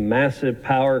constitute a massive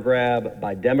power grab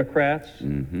by Democrats.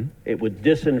 Mm-hmm. It would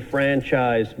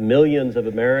disenfranchise millions of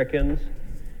Americans.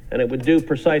 And it would do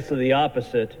precisely the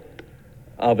opposite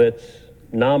of its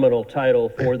nominal title,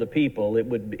 For the People.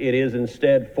 It is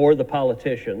instead for the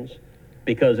politicians,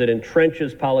 because it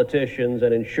entrenches politicians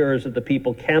and ensures that the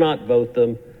people cannot vote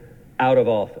them out of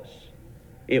office.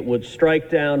 It would strike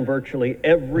down virtually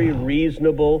every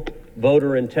reasonable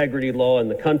voter integrity law in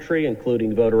the country,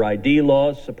 including voter ID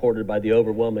laws supported by the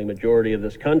overwhelming majority of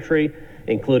this country,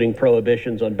 including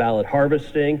prohibitions on ballot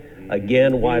harvesting,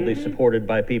 again widely supported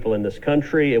by people in this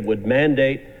country. It would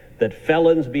mandate that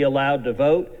felons be allowed to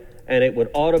vote, and it would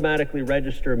automatically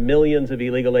register millions of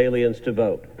illegal aliens to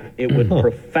vote. It would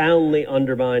profoundly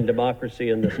undermine democracy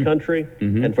in this country,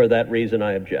 and for that reason,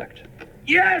 I object.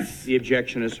 Yes! The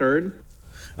objection is heard.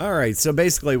 All right, so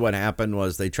basically what happened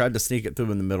was they tried to sneak it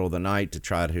through in the middle of the night to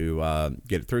try to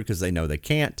get it through, because they know they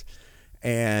can't.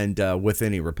 And with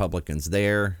any Republicans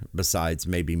there, besides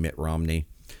maybe Mitt Romney,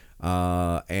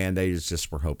 And they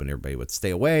just were hoping everybody would stay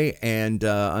away. And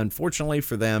unfortunately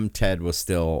for them, Ted was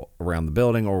still around the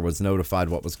building or was notified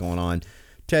what was going on.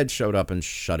 Ted showed up and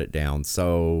shut it down.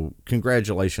 So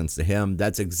congratulations to him.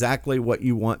 That's exactly what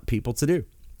you want people to do.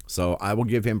 So I will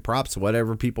give him props.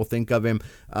 Whatever people think of him,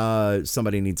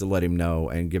 somebody needs to let him know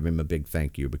and give him a big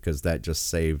thank you, because that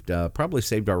just probably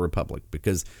saved our republic,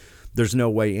 because there's no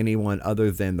way anyone other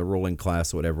than the ruling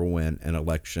class would ever win an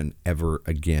election ever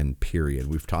again, period.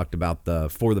 We've talked about the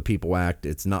For the People Act.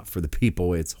 It's not for the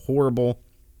people. It's horrible.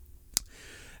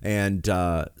 And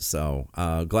so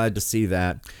glad to see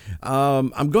that.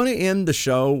 I'm going to end the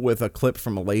show with a clip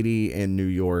from a lady in New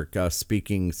York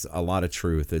speaking a lot of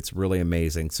truth. It's really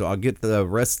amazing. So I'll get the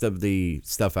rest of the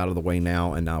stuff out of the way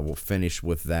now, and I will finish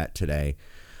with that today.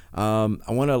 I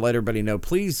want to let everybody know,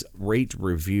 please rate,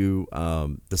 review.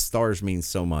 The stars mean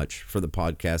so much for the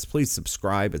podcast. Please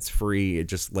subscribe. It's free. It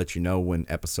just lets you know when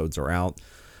episodes are out.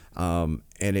 And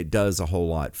it does a whole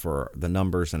lot for the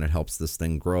numbers, and it helps this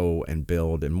thing grow and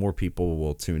build, and more people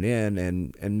will tune in,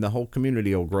 and the whole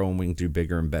community will grow, and we can do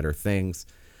bigger and better things.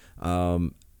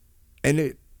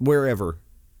 Wherever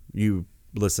you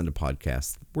listen to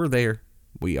podcasts, we're there.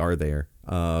 We are there.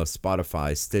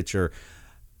 Spotify, Stitcher,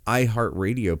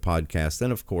 iHeartRadio podcast,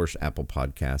 and of course Apple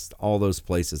Podcast, all those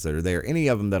places that are there. Any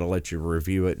of them that'll let you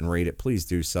review it and rate it, please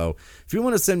do so. If you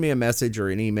want to send me a message or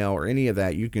an email or any of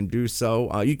that, you can do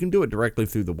so. You can do it directly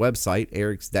through the website,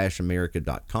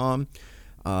 erics-america.com,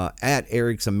 at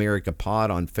Eric's America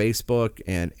Pod on Facebook,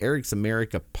 and Eric's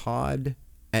America Pod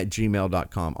at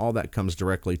gmail.com. All that comes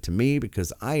directly to me,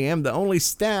 because I am the only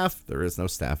staff. There is no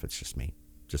staff. It's just me,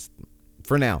 just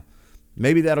for now.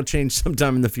 Maybe that'll change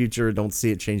sometime in the future. Don't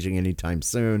see it changing anytime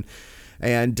soon.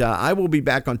 And I will be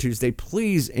back on Tuesday.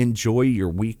 Please enjoy your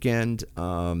weekend.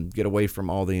 Get away from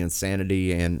all the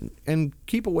insanity, and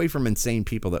keep away from insane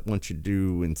people that want you to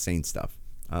do insane stuff.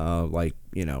 Like,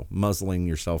 muzzling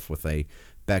yourself with a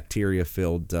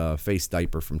bacteria-filled face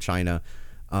diaper from China.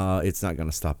 It's not going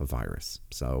to stop a virus.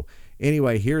 So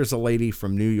anyway, here's a lady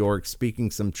from New York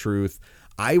speaking some truth.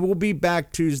 I will be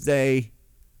back Tuesday.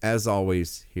 As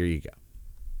always, here you go.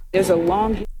 There's a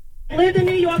long... I lived in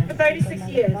New York for 36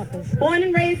 years, born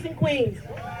and raised in Queens.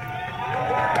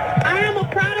 I am a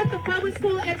product of public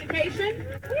school education.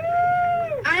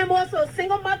 I am also a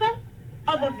single mother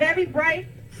of a very bright,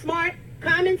 smart,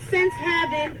 common sense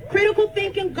having, critical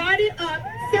thinking, guarded up,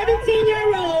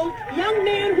 17-year-old young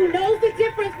man who knows the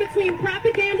difference between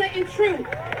propaganda and truth.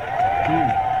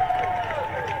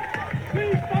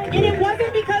 And it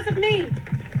wasn't because of me.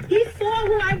 He saw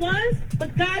who I was,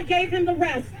 but God gave him the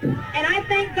rest. And I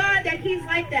thank God that he's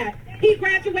like that. He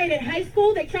graduated high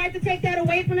school. They tried to take that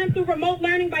away from him through remote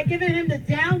learning by giving him the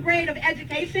downgrade of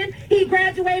education. He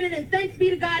graduated, and thanks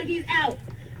be to God, he's out.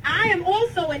 I am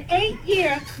also an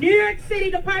 8-year New York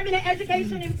City Department of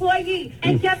Education employee.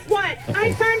 And guess what?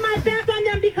 I turned my back on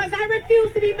them because I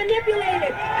refuse to be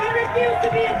manipulated. I refuse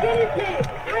to be a guinea pig.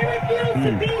 I refuse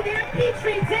to be their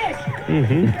petri dish.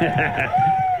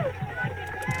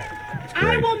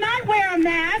 I will not wear a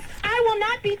mask. I will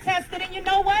not be tested. And you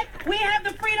know what? We have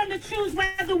the freedom to choose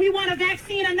whether we want a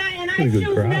vaccine or not, and I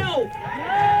choose no.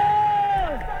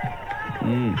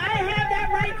 I have that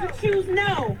right to choose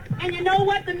no. And you know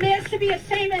what? The mayor should be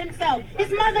ashamed of himself.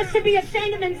 His mother should be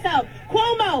ashamed of himself.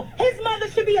 Cuomo, his mother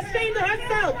should be ashamed of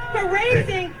herself for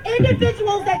raising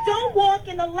individuals that don't walk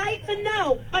in the light to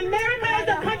know. America is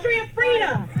a country of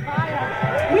freedom.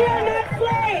 We are not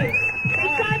slaves.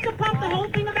 We tried to pump the whole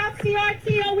thing about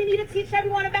CRT. We need to teach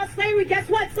everyone about slavery. Guess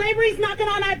what? Slavery's knocking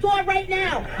on our door right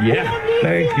now. Yeah, we don't need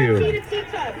thank CRT you. to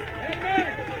teach us.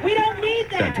 We don't need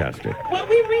that. Fantastic. What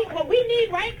we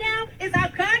need right now is our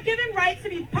God-given rights to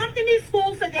be pumped in these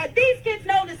schools so that these kids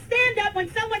know to stand up when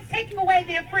someone's taking away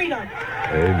their freedom.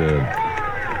 Amen.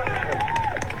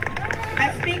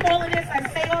 I speak all of this. I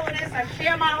say all of this. I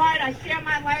share my heart. I share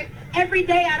my life. Every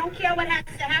day, I don't care what has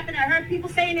to happen. I heard people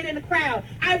saying it in the crowd.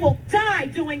 I will die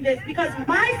doing this because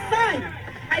my son,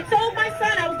 I told my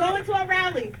son I was going to a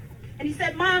rally. And he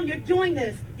said, Mom, you're doing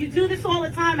this. You do this all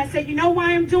the time. I said, you know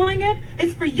why I'm doing it?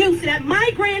 It's for you, so that my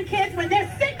grandkids, when they're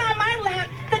sitting on my lap,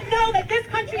 to know that this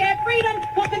country had freedom,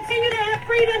 will continue to have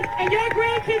freedom, and your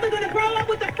grandkids are going to grow up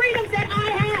with the freedoms that I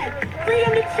had.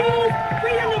 Freedom to choose,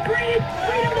 freedom to breathe,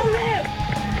 freedom